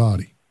white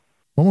body.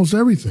 Almost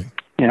everything.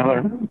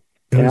 Yeah,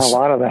 a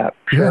lot of that.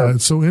 Sure. Yeah,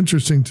 it's so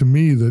interesting to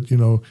me that,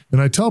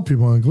 and I tell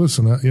people, I'm like,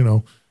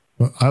 listen,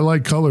 I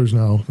like colors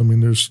now.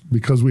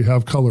 Because we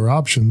have color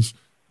options,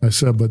 I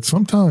said, but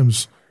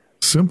sometimes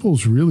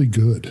simple's really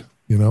good,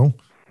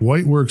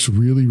 White works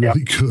really,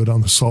 really good on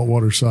the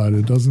saltwater side.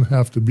 It doesn't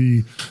have to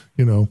be,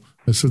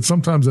 I said,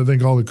 sometimes I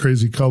think all the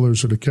crazy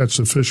colors are to catch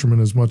the fishermen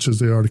as much as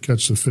they are to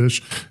catch the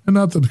fish. And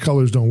not that the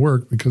colors don't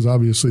work, because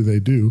obviously they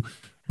do.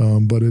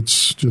 But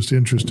it's just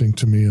interesting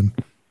to me. And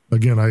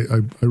again, I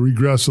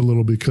regress a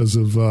little because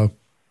of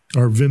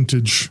our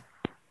vintage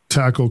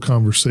tackle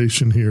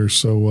conversation here.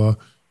 So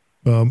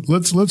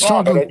let's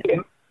talk.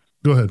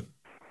 Go ahead.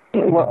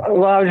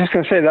 Well, I was just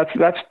going to say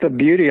that's the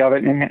beauty of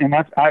it, and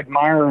I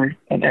admire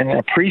and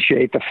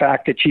appreciate the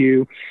fact that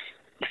you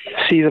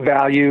see the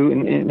value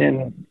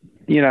and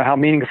how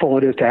meaningful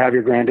it is to have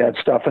your granddad's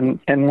stuff.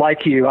 And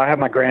like you, I have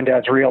my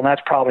granddad's reel, and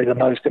that's probably the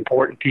most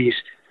important piece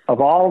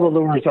of all the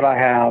lures that I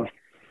have.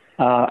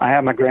 I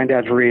have my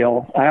granddad's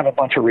reel. I have a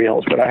bunch of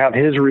reels, but I have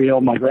his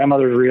reel, my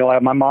grandmother's reel. I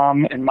have my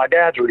mom and my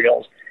dad's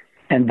reels,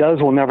 and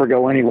those will never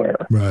go anywhere.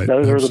 Right,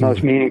 those absolutely. are the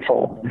most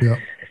meaningful. Yeah.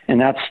 And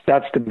that's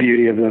the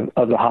beauty of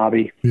the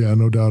hobby. Yeah,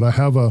 no doubt. I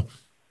have an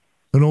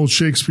old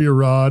Shakespeare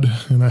rod,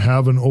 and I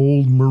have an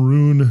old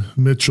maroon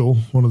Mitchell,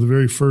 one of the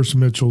very first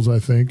Mitchells, I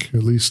think,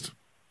 at least.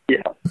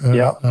 Yeah.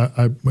 Yeah.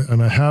 I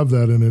have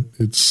that, and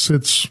it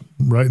sits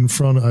right in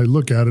front. I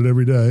look at it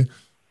every day,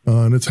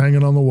 and it's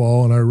hanging on the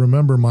wall. And I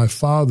remember my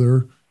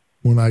father,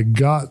 when I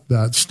got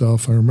that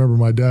stuff, I remember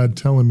my dad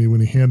telling me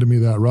when he handed me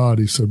that rod,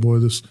 he said,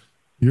 boy,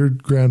 your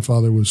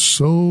grandfather was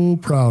so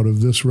proud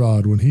of this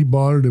rod. When he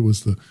bought it, it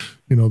was the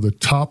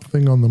top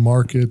thing on the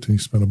market, and he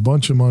spent a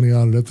bunch of money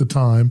on it at the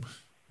time.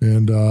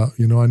 And, I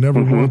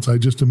never once, I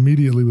just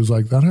immediately was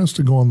like, that has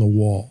to go on the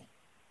wall.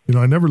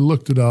 I never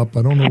looked it up.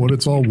 I don't know what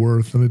it's all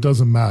worth, and it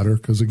doesn't matter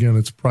because, again,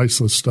 it's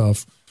priceless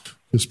stuff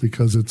just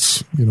because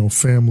it's,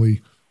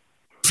 family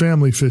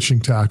fishing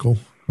tackle.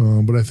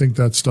 But I think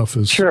that stuff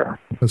is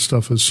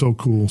so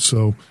cool.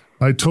 So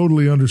I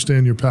totally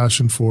understand your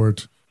passion for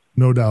it.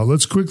 No doubt.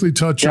 Let's quickly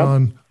touch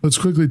on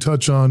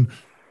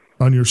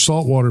your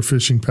saltwater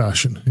fishing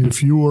passion.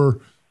 If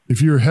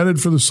you're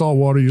headed for the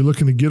saltwater, you're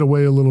looking to get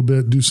away a little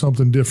bit, do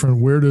something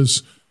different. Where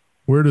does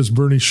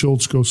Bernie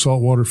Schultz go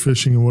saltwater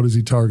fishing, and what is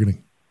he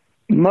targeting?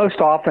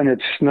 Most often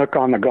it's snook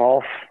on the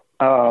Gulf.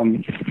 I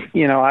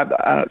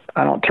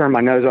don't turn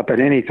my nose up at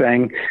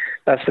anything.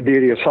 That's the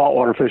beauty of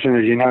saltwater fishing,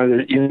 is you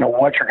know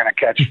what you're going to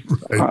catch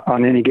right.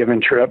 on any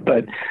given trip.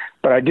 But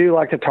I do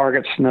like to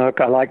target snook.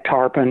 I like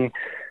tarpon.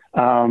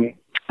 And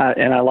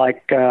I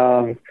like,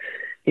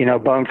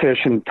 bonefish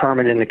and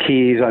permit in the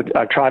Keys.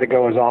 I try to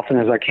go as often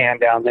as I can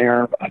down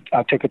there.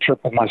 I took a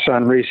trip with my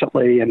son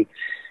recently,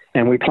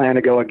 and we plan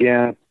to go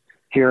again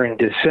here in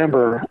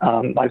December.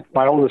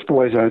 My oldest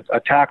boy is a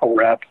tackle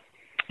rep,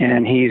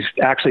 and he's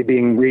actually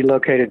being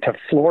relocated to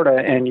Florida,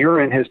 and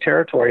you're in his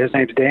territory. His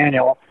name's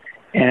Daniel,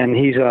 and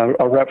he's a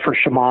rep for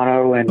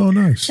Shimano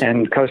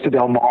and Costa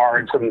Del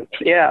Mar and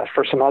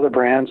for some other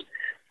brands.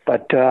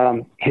 But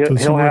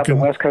he'll have the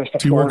West Coast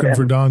of Florida. Is he working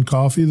for Don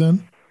Coffee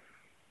then?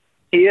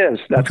 He is.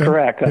 That's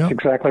correct. That's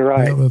exactly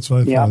right. Yeah, that's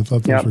what I thought. I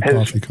thought those were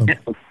coffee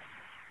companies.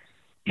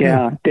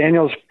 Yeah.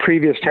 Daniel's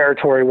previous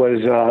territory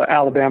was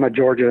Alabama,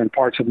 Georgia, and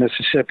parts of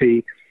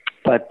Mississippi.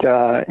 But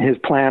his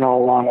plan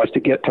all along was to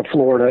get to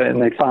Florida, and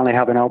they finally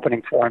have an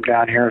opening for him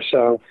down here.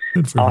 So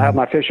I'll have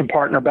my fishing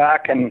partner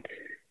back, and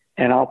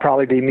I'll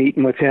probably be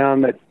meeting with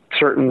him at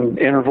certain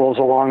intervals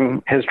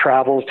along his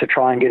travels to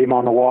try and get him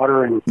on the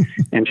water and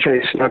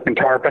chase snook and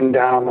tarpon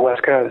down on the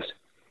West Coast.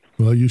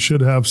 Well, you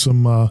should have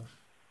some.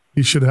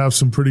 He should have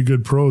some pretty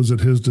good pros at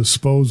his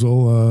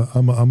disposal.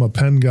 I'm a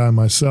Penn guy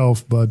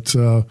myself, but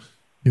the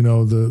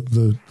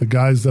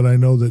guys that I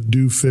know that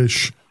do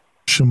fish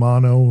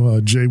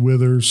Shimano, Jay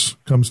Withers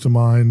comes to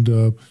mind.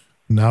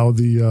 Now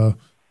the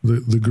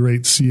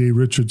great C.A.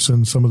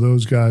 Richardson, some of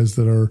those guys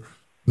that are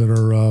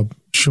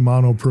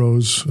Shimano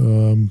pros.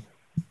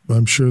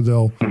 I'm sure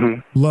they'll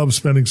love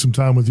spending some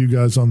time with you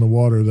guys on the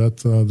water.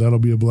 That'll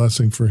be a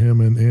blessing for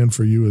him and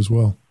for you as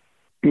well.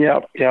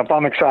 Yep.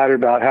 I'm excited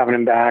about having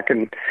him back,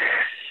 and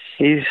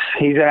he's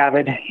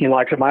avid. He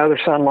likes it. My other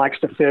son likes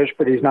to fish,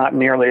 but he's not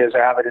nearly as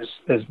avid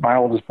as my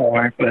oldest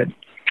boy. But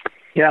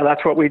yeah,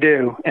 that's what we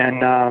do.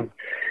 And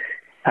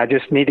I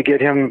just need to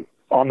get him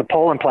on the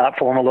polling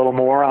platform a little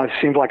more. It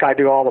seems like I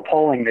do all the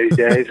polling these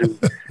days. And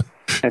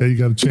yeah, you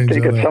got to change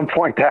that. At some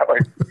point that way.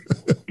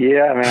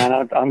 Yeah,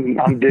 man,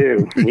 I'm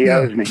due. He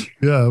owes me.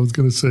 Yeah, I was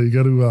going to say you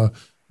got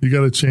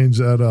to change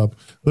that up.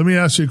 Let me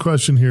ask you a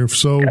question here.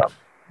 So,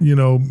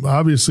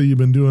 obviously you've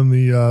been doing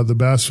the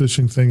bass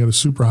fishing thing at a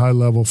super high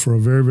level for a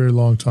very, very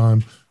long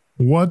time.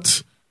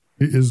 What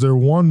is there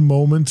one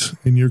moment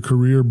in your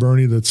career,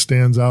 Bernie, that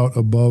stands out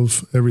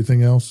above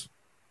everything else?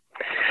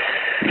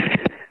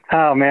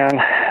 Oh man,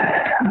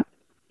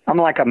 I'm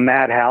like a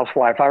mad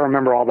housewife. I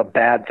remember all the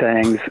bad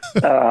things.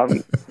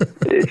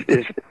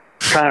 It's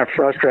kind of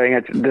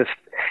frustrating.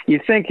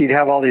 You'd think you'd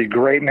have all these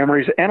great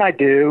memories, and I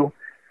do,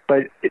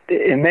 but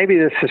and maybe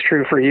this is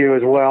true for you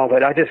as well.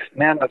 But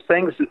the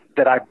things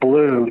that I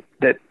blew,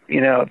 that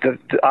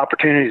the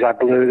opportunities I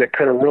blew that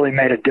could have really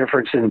made a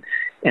difference in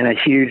a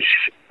huge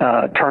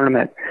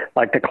tournament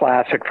like the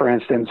Classic, for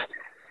instance.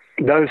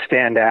 Those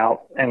stand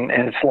out, and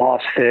it's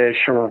lost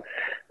fish or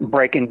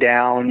breaking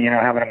down,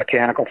 having a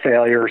mechanical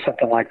failure or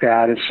something like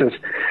that. It's just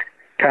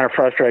kind of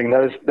frustrating.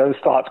 Those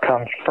thoughts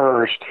come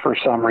first for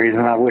some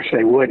reason. I wish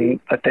they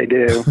wouldn't, but they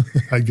do.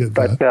 I get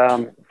that.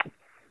 But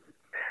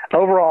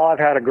overall, I've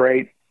had a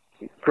great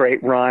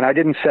run. I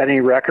didn't set any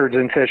records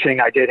in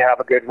fishing. I did have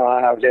a good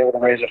run. I was able to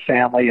raise a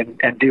family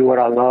and do what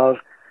I love.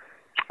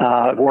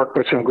 I've worked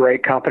with some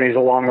great companies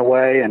along the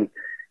way and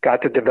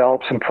got to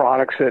develop some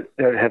products that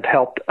have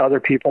helped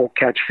other people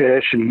catch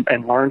fish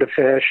and learn to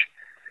fish.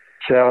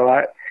 So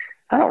I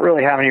don't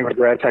really have any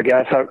regrets, I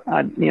guess. There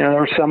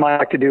were some I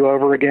like to do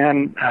over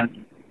again,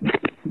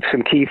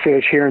 some key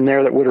fish here and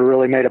there that would have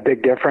really made a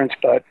big difference,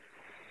 but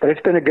it's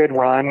been a good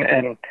run,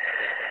 and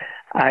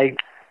I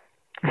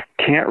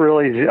can't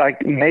really,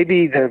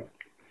 maybe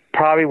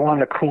probably one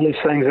of the coolest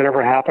things that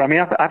ever happened. I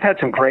mean, I've had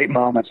some great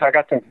moments. I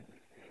got to,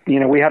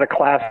 we had a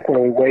classic where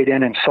we weighed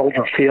in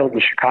Soldier Field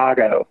in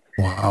Chicago.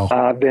 Wow.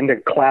 I've been to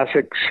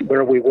classics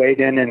where we weighed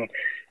in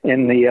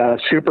the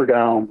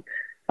Superdome.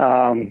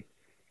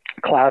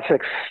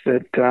 Classics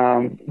that,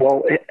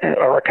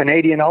 or a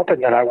Canadian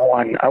Open that I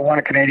won. I won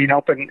a Canadian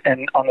Open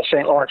on the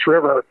St. Lawrence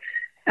River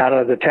out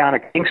of the town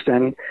of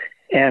Kingston,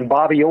 and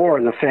Bobby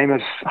Orr, the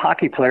famous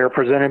hockey player,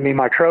 presented me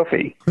my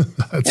trophy.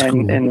 That's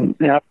cool. And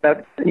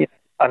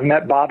I've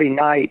met Bobby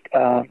Knight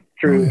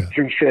through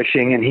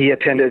fishing, and he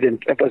attended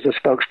and was a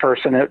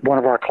spokesperson at one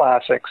of our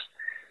classics.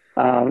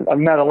 I've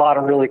met a lot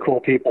of really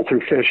cool people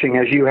through fishing,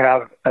 as you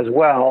have as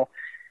well.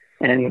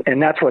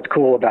 And that's what's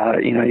cool about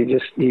it.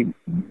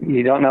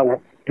 You don't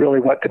know really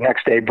what the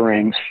next day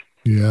brings.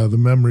 Yeah, the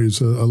memories,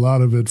 a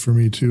lot of it for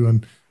me too.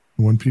 And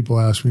when people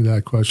ask me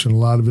that question, a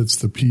lot of it's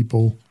the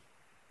people.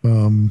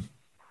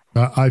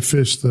 I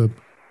fished the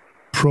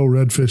Pro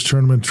Redfish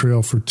Tournament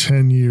Trail for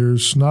 10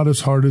 years, not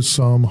as hard as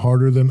some,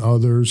 harder than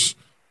others.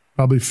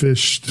 Probably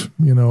fished,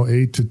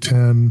 8 to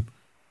 10,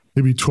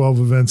 maybe 12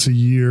 events a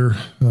year.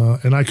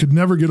 And I could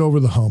never get over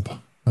the hump.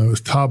 I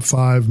was top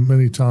 5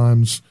 many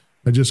times.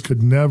 I just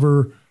could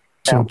never.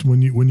 So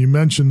when you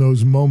mention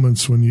those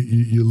moments when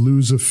you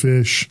lose a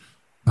fish,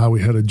 how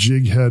we had a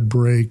jig head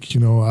break,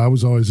 I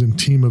was always in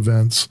team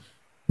events,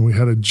 and we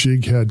had a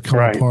jig head come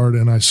apart,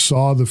 and I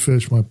saw the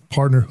fish. My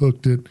partner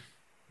hooked it.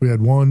 We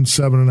had one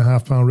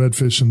 7.5-pound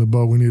redfish in the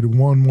boat. We needed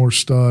one more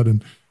stud,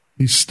 and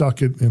he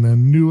stuck it. And I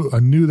knew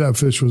that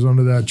fish was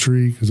under that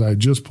tree because I had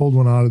just pulled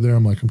one out of there.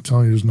 I'm like, I'm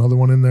telling you, there's another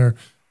one in there.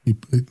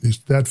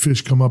 That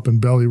fish come up and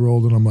belly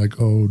rolled, and I'm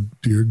like, oh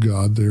dear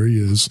God, there he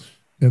is.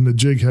 And the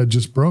jig head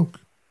just broke.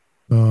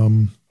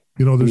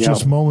 There's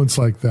just moments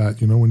like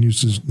that, when you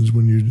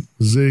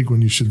zig,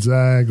 when you should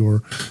zag,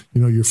 or,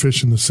 you're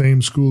fishing the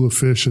same school of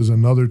fish as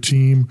another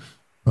team.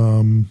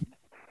 And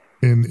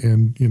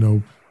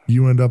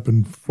you end up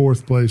in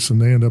 4th place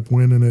and they end up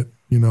winning it,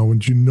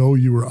 and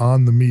you were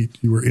on the meat,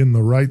 you were in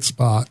the right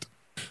spot.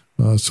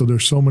 So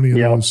there's so many of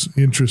those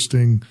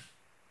interesting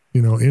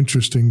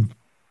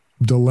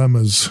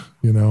dilemmas,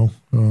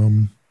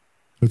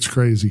 it's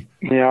crazy.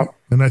 Yeah.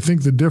 And I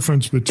think the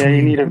difference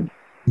between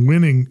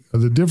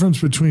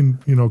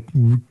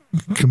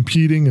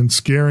competing and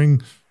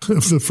scaring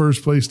the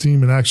first place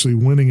team and actually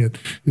winning it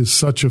is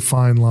such a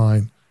fine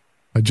line.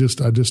 I just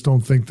don't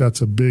think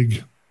that's a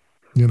big,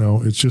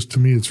 it's just, to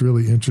me, it's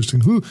really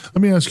interesting.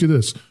 Let me ask you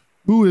this.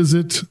 Who is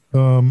it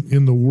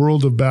in the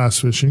world of bass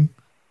fishing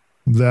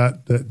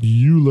that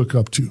you look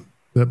up to,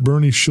 that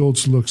Bernie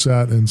Schultz looks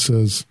at and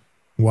says,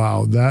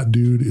 wow, that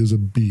dude is a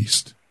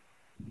beast?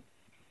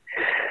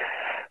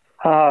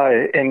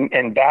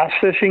 In bass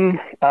fishing,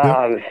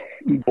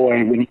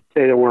 boy, when you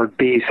say the word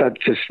beast, that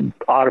just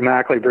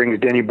automatically brings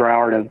Denny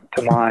Brauer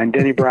to mind.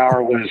 Denny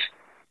Brauer was,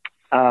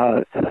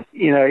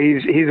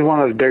 he's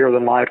one of those bigger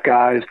than life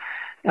guys.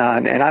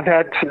 And I've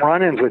had some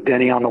run-ins with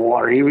Denny on the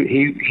water.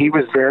 He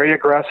was very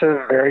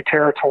aggressive, very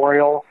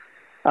territorial.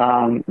 He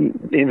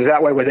was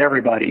that way with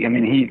everybody. I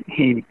mean,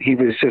 he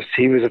was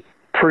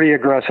pretty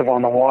aggressive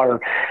on the water.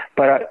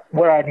 But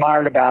what I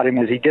admired about him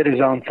is he did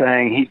his own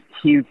thing.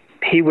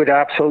 He would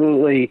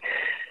absolutely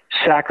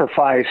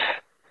sacrifice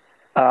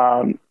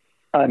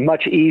a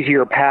much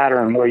easier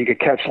pattern where you could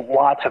catch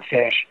lots of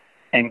fish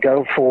and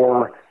go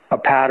for a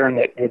pattern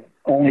that would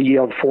only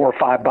yield 4 or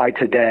 5 bites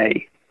a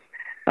day.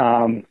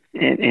 And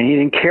he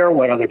didn't care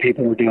what other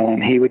people were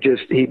doing. He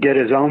did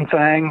his own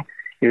thing.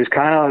 He was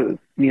kind of,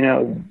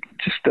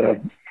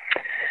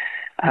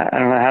 I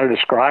don't know how to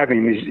describe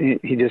him.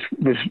 He was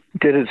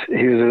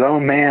his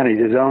own man. He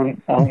did his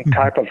own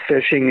type of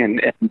fishing, and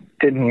it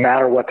didn't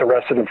matter what the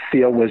rest of the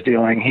field was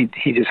doing.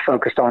 He just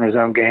focused on his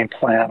own game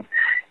plan,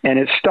 and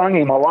it stung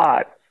him a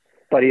lot.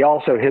 But he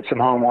also hit some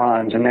home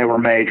runs, and they were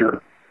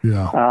major.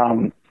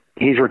 Yeah.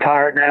 He's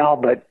retired now,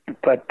 but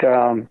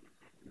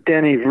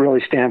Denny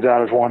really stands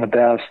out as one of the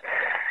best.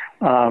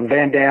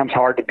 Van Dam's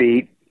hard to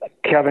beat.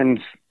 Kevin's,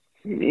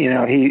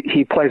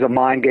 he plays a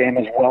mind game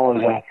as well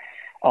as a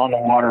on the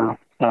water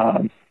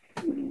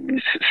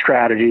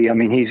strategy. I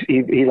mean,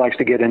 he likes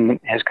to get in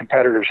his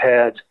competitors'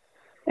 heads,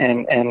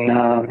 and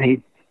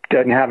he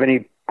doesn't have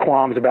any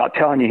qualms about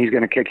telling you he's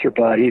going to kick your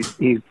butt.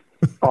 He's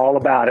all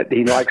about it.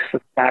 He likes the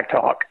smack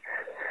talk.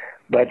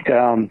 But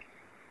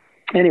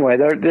anyway,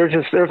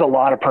 there's a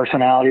lot of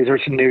personalities.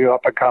 There's some new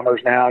up and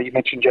comers now. You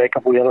mentioned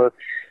Jacob Wheeler.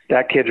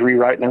 That kid's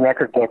rewriting the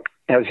record book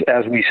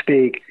as we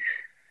speak.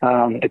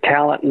 The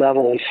talent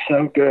level is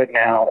so good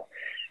now.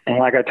 And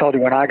like I told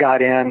you, when I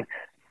got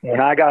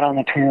on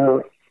the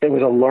tour, it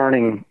was a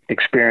learning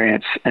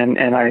experience, and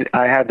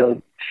I had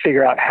to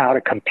figure out how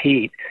to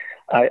compete.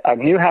 I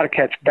knew how to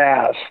catch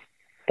bass,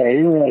 but I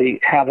didn't really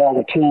have all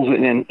the tools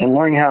in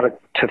learning how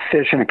to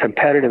fish in a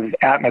competitive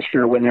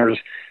atmosphere when there's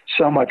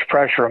so much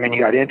pressure. I mean,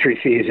 you got entry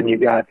fees and you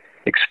got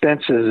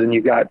expenses and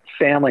you got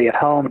family at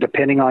home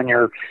depending on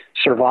your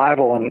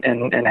survival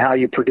and how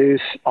you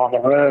produce on the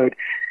road.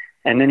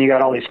 And then you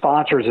got all these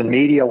sponsors and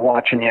media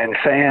watching you and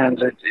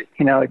fans.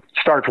 It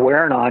starts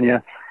wearing on you,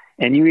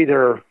 and you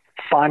either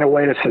find a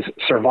way to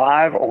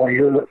survive or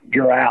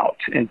you're out.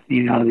 And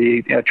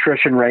the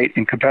attrition rate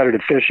in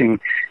competitive fishing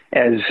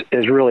is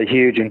really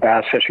huge in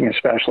bass fishing,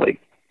 especially.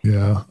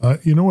 Yeah,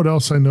 you know what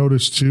else I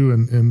noticed too,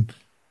 and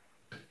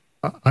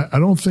I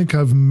don't think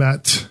I've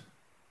met,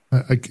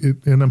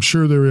 and I'm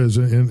sure there is,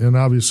 and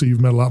obviously you've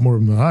met a lot more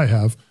of them than I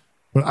have,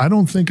 but I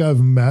don't think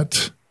I've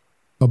met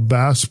a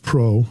bass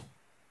pro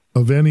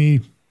of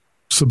any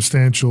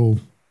substantial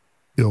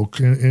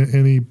ilk,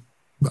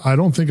 I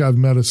don't think I've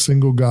met a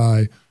single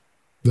guy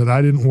that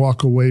I didn't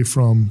walk away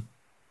from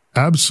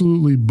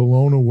absolutely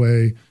blown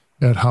away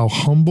at how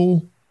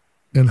humble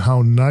and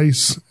how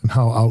nice and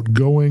how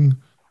outgoing,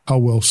 how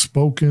well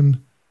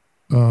spoken.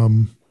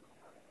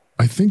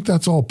 I think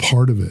that's all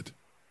part of it.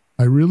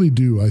 I really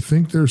do. I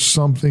think there's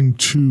something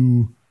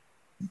to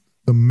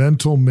the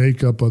mental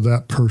makeup of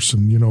that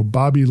person.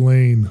 Bobby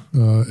Lane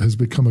has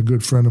become a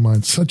good friend of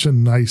mine. Such a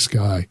nice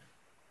guy,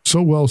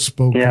 so well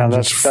spoken,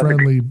 just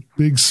friendly,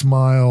 big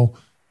smile.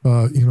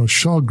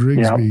 Shaw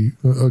Grigsby,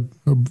 a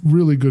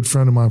really good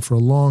friend of mine for a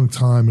long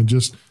time, and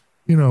just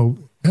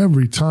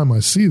every time I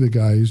see the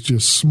guy, he's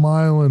just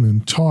smiling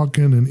and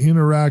talking and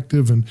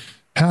interactive and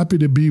happy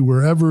to be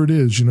wherever it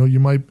is. You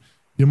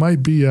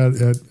might be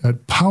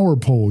at Power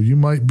Pole, you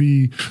might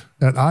be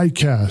at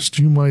ICAST,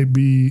 you might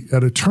be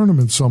at a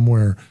tournament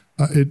somewhere.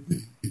 It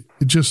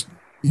just,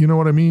 you know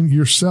what I mean?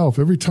 Yourself.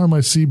 Every time I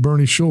see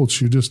Bernie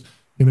Schultz, you're just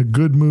in a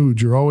good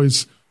mood. You're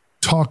always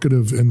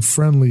talkative and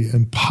friendly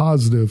and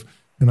positive.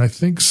 And I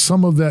think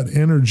some of that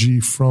energy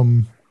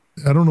from,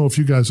 I don't know if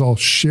you guys all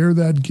share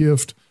that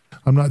gift.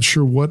 I'm not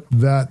sure what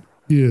that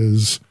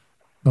is.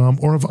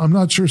 Or if I'm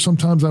not sure,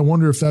 sometimes I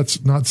wonder if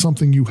that's not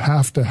something you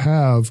have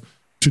to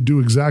do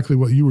exactly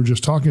what you were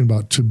just talking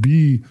about, to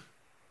be,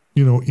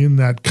 in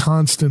that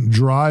constant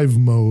drive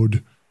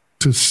mode,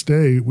 to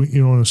stay,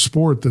 in a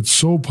sport that's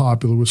so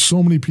popular with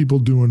so many people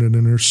doing it,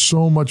 and there's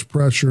so much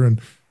pressure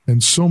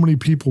and so many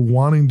people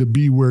wanting to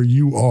be where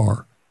you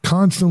are,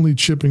 constantly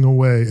chipping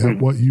away at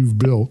what you've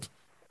built.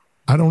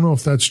 I don't know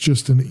if that's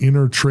just an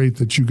inner trait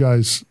that you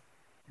guys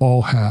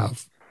all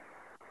have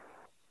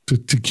to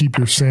keep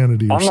your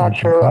sanity or something. I'm not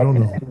sure. I don't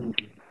know.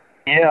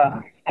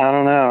 Yeah, I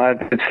don't know.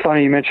 It's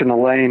funny you mentioned the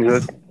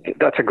Lanes.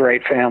 That's a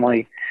great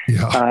family.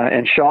 Yeah.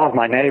 And Shaw's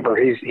my neighbor.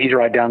 He's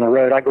right down the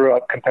road. I grew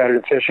up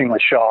competitive fishing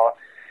with Shaw,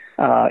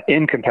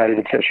 in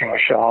competitive fishing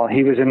with Shaw.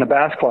 He was in the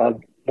bass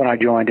club when I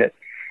joined it.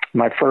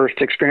 My first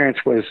experience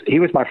he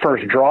was my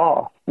first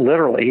draw,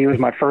 literally. He was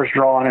my first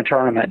draw in a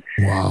tournament.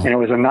 Wow. And it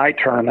was a night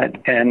tournament.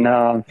 And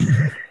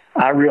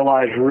I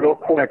realized real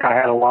quick I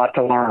had a lot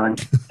to learn.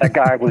 That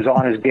guy was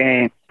on his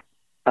game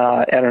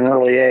at an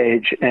early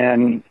age.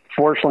 And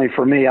fortunately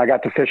for me, I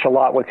got to fish a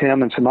lot with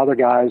him and some other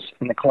guys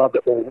in the club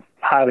that were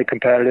highly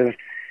competitive.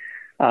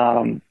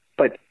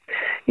 But,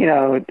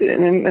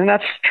 and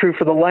that's true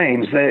for the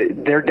Lanes.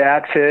 Their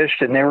dad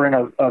fished, and they were in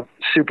a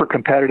super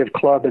competitive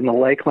club in the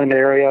Lakeland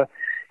area.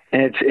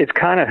 And it's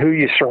kind of who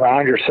you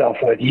surround yourself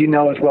with. You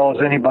know as well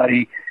as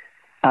anybody,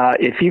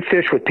 if you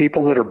fish with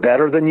people that are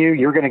better than you,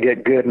 you're going to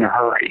get good in a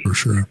hurry. For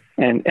sure.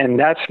 And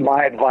that's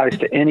my advice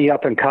to any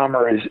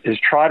up-and-comer is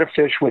try to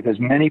fish with as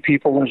many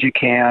people as you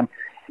can.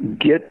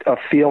 Get a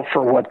feel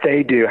for what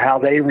they do, how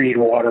they read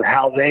water,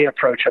 how they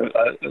approach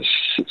a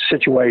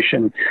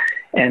situation,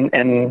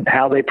 and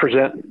how they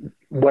present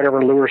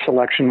whatever lure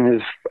selection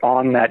is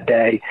on that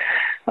day.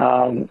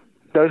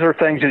 Those are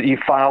things that you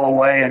file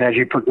away, and as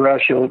you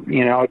progress,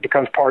 it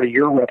becomes part of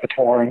your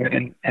repertoire.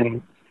 And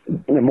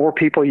the more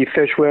people you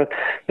fish with,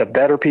 the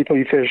better people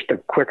you fish, the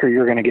quicker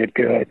you're going to get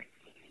good.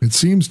 It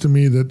seems to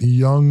me that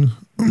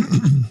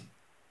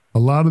a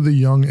lot of the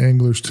young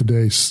anglers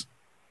today,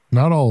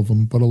 not all of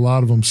them, but a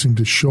lot of them seem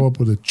to show up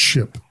with a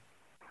chip.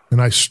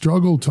 And I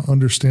struggle to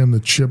understand the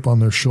chip on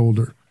their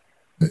shoulder.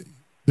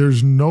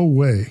 There's no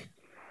way,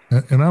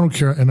 and I don't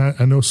care, and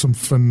I know some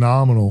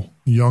phenomenal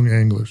young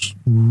anglers,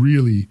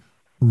 really,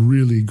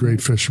 really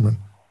great fishermen.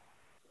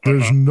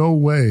 There's no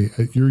way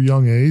at your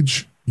young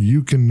age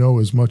you can know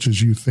as much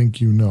as you think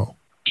you know.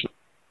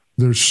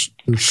 There's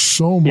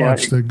so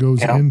much that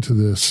goes into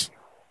this.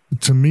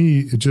 To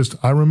me,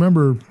 I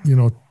remember,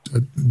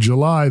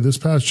 this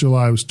past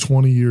July was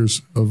 20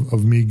 years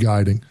of me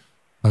guiding.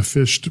 I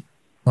fished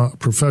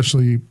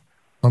professionally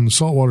on the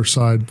saltwater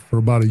side for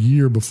about a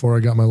year before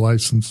I got my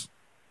license.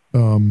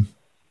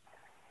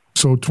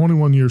 So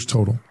 21 years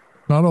total.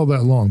 Not all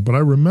that long, but I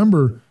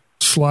remember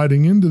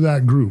sliding into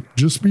that group,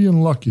 just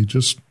being lucky,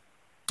 just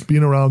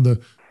being around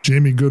the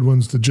Jamie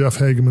Goodwins, the Jeff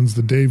Hagemans,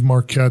 the Dave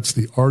Marquettes,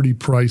 the Artie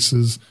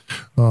Prices,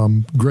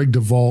 Greg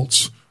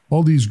DeVaults,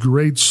 all these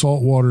great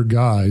saltwater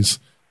guys.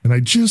 And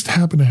I just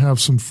happened to have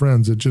some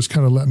friends that just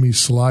kind of let me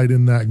slide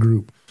in that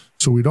group.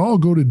 So we'd all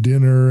go to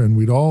dinner and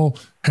we'd all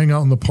hang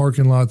out in the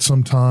parking lot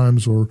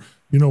sometimes, or,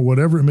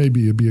 whatever it may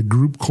be. It'd be a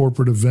group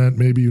corporate event.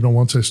 Maybe,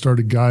 once I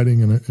started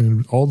guiding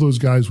and all those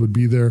guys would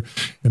be there.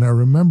 And I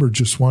remember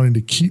just wanting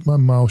to keep my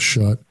mouth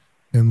shut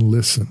and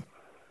listen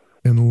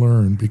and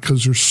learn,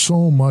 because there's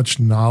so much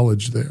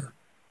knowledge there.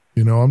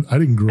 I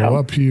didn't grow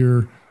up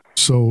here.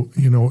 So,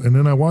 and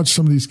then I watch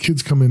some of these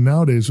kids come in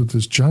nowadays with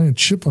this giant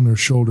chip on their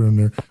shoulder, and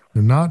they're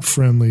not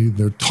friendly.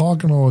 They're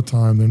talking all the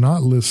time. They're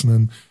not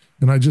listening.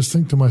 And I just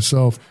think to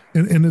myself,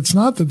 and it's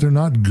not that they're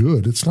not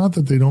good. It's not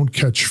that they don't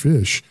catch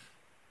fish.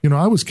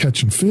 I was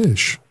catching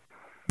fish,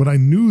 but I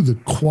knew the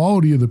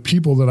quality of the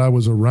people that I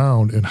was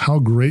around and how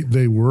great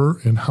they were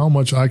and how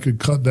much I could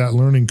cut that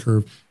learning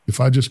curve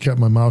if I just kept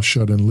my mouth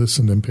shut and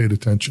listened and paid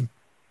attention.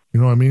 You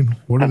know what I mean?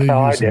 What are they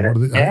using?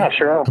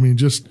 Sure. I mean,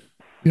 just,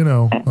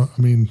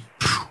 it's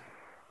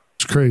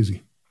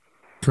crazy.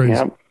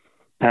 Crazy.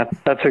 Yeah.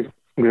 That's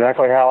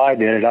exactly how I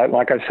did it.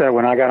 Like I said,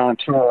 when I got on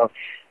tour,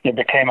 it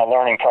became a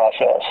learning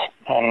process.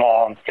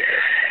 And,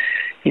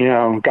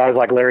 guys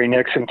like Larry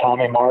Nixon,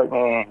 Tommy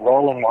Martin,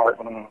 Roland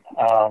Martin,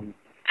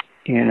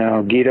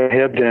 Guido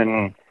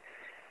Hibden,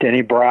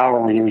 Denny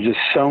Brower. There were just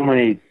so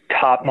many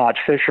top-notch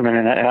fishermen,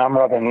 and I'm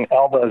rubbing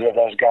elbows with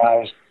those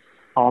guys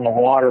on the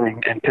water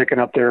and picking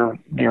up their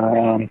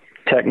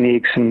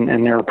techniques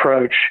and their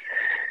approach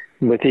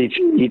with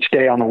each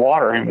day on the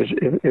water. And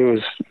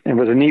it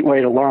was a neat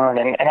way to learn.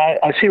 And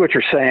I see what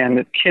you're saying,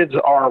 that kids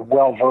are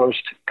well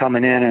versed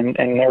coming in,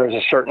 and there is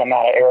a certain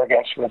amount of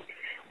arrogance with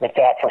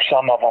that for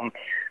some of them,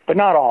 but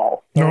not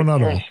all. No,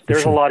 not all.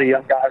 There's sure. a lot of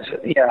young guys.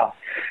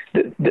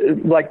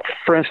 Like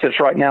for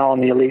instance, right now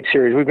in the Elite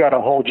Series, we've got a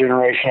whole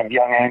generation of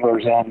young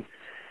anglers in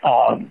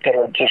that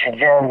are just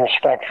very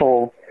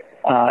respectful,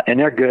 and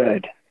they're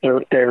good.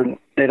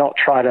 They don't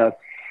try to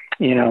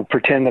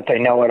pretend that they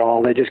know it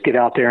all. They just get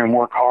out there and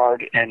work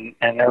hard, and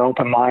they're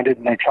open-minded,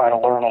 and they try to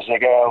learn as they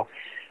go.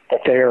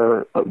 But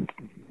the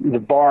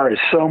bar is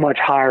so much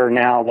higher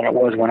now than it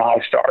was when I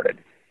started.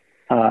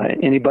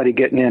 Anybody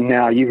getting in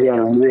now, you've got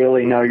to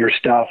really know your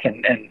stuff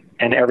and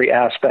every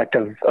aspect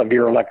of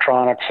your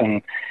electronics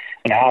and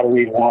how to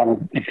read water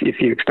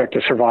if you expect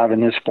to survive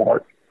in this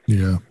sport.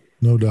 Yeah,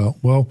 no doubt.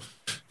 Well,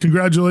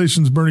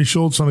 congratulations, Bernie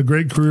Schultz, on a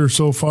great career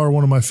so far.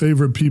 One of my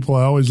favorite people.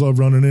 I always love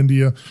running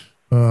India.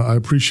 I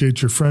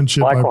appreciate your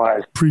friendship.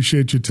 Likewise. I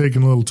appreciate you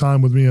taking a little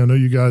time with me. I know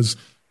you guys,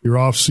 your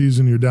off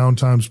season, your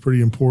downtime is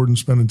pretty important,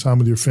 spending time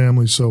with your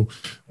family. So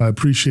I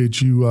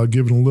appreciate you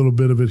giving a little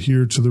bit of it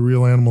here to the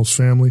Real Animals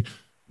family.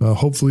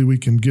 Hopefully we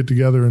can get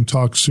together and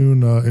talk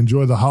soon.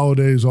 Enjoy the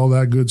holidays, all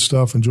that good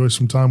stuff. Enjoy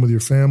some time with your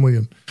family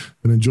and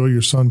enjoy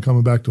your son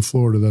coming back to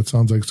Florida. That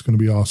sounds like it's going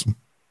to be awesome.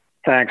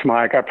 Thanks,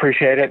 Mike. I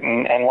appreciate it.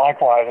 And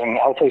likewise, and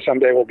hopefully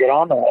someday we'll get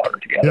on the water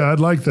together. Yeah, I'd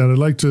like that. I'd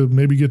like to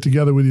maybe get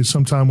together with you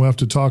sometime. We'll have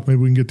to talk. Maybe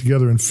we can get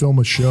together and film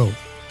a show.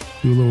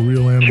 Do a little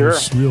Real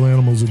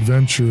Animals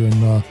adventure,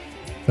 and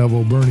have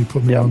old Bernie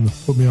put me on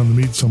the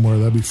meat somewhere.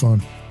 That'd be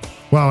fun.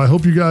 Wow, I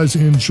hope you guys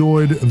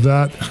enjoyed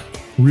that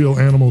Real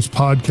Animals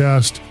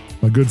podcast.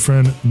 My good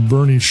friend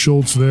Bernie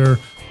Schultz there,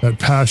 that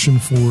passion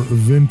for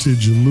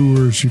vintage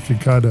lures. You can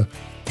kind of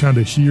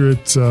hear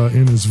it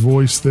in his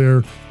voice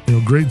there.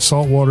 Great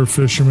saltwater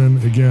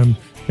fisherman. Again,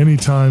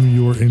 anytime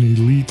you're an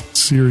Elite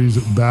Series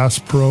Bass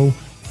Pro,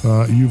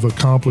 you've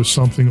accomplished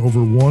something over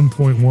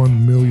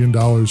 $1.1 million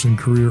in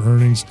career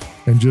earnings,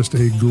 and just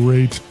a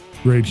great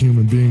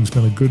human being. He's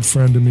been a good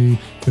friend to me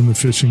in the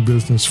fishing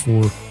business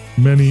for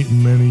many,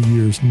 many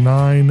years.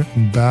 9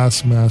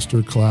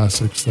 Bassmaster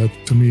Classics. That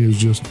to me is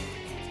just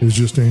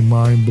a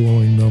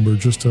mind-blowing number.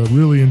 Just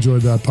really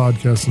enjoyed that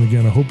podcast. And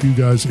again, I hope you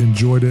guys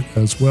enjoyed it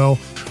as well.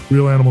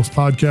 Real Animals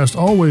Podcast,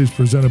 always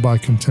presented by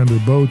Contender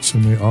Boats,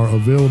 and they are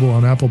available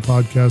on Apple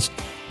Podcasts,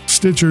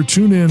 Stitcher,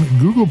 TuneIn,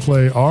 Google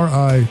Play,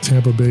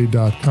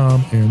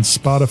 RITampaBay.com, and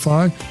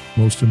Spotify.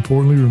 Most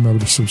importantly, remember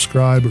to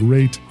subscribe,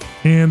 rate,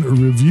 and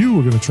review.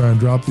 We're going to try and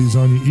drop these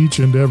on you each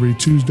and every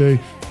Tuesday.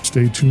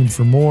 Stay tuned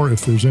for more.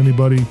 If there's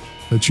anybody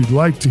that you'd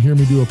like to hear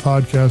me do a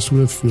podcast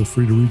with, feel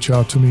free to reach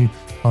out to me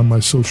on my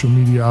social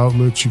media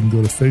outlets. You can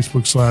go to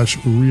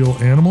Facebook/Real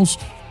Animals.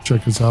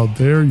 Check us out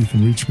there. You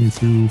can reach me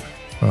through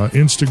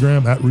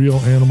Instagram at Real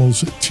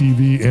Animals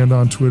TV and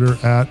on Twitter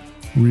at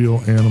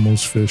Real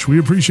Animals Fish. We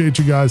appreciate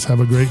you guys. Have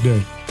a great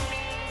day.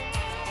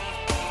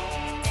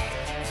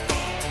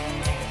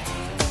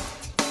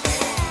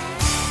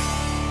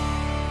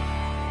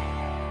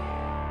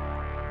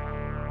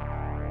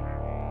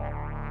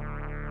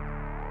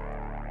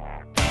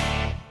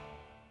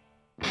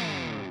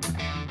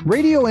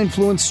 Radio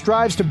Influence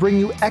strives to bring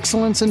you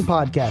excellence in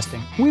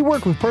podcasting. We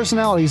work with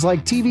personalities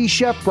like TV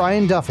chef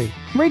Brian Duffy,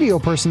 radio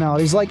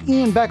personalities like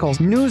Ian Beckles,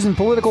 news and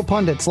political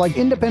pundits like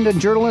independent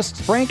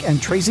journalists Frank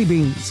and Tracy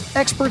Beans,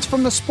 experts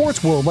from the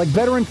sports world like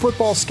veteran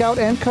football scout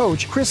and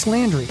coach Chris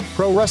Landry,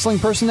 pro wrestling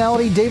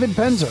personality David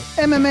Penzer,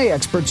 MMA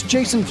experts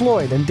Jason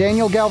Floyd and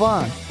Daniel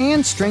Galvan,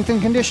 and strength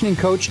and conditioning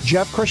coach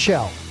Jeff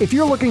Krashell. If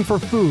you're looking for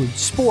food,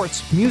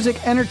 sports,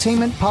 music,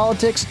 entertainment,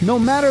 politics, no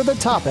matter the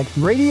topic,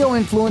 Radio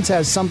Influence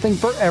has something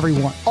for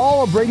everyone.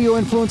 All of Radio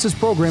Influence's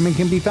programming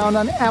can be found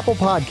on Apple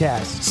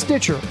Podcasts,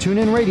 Stitcher,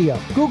 TuneIn Radio,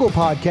 Google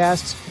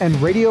Podcasts, and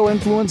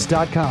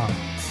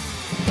RadioInfluence.com.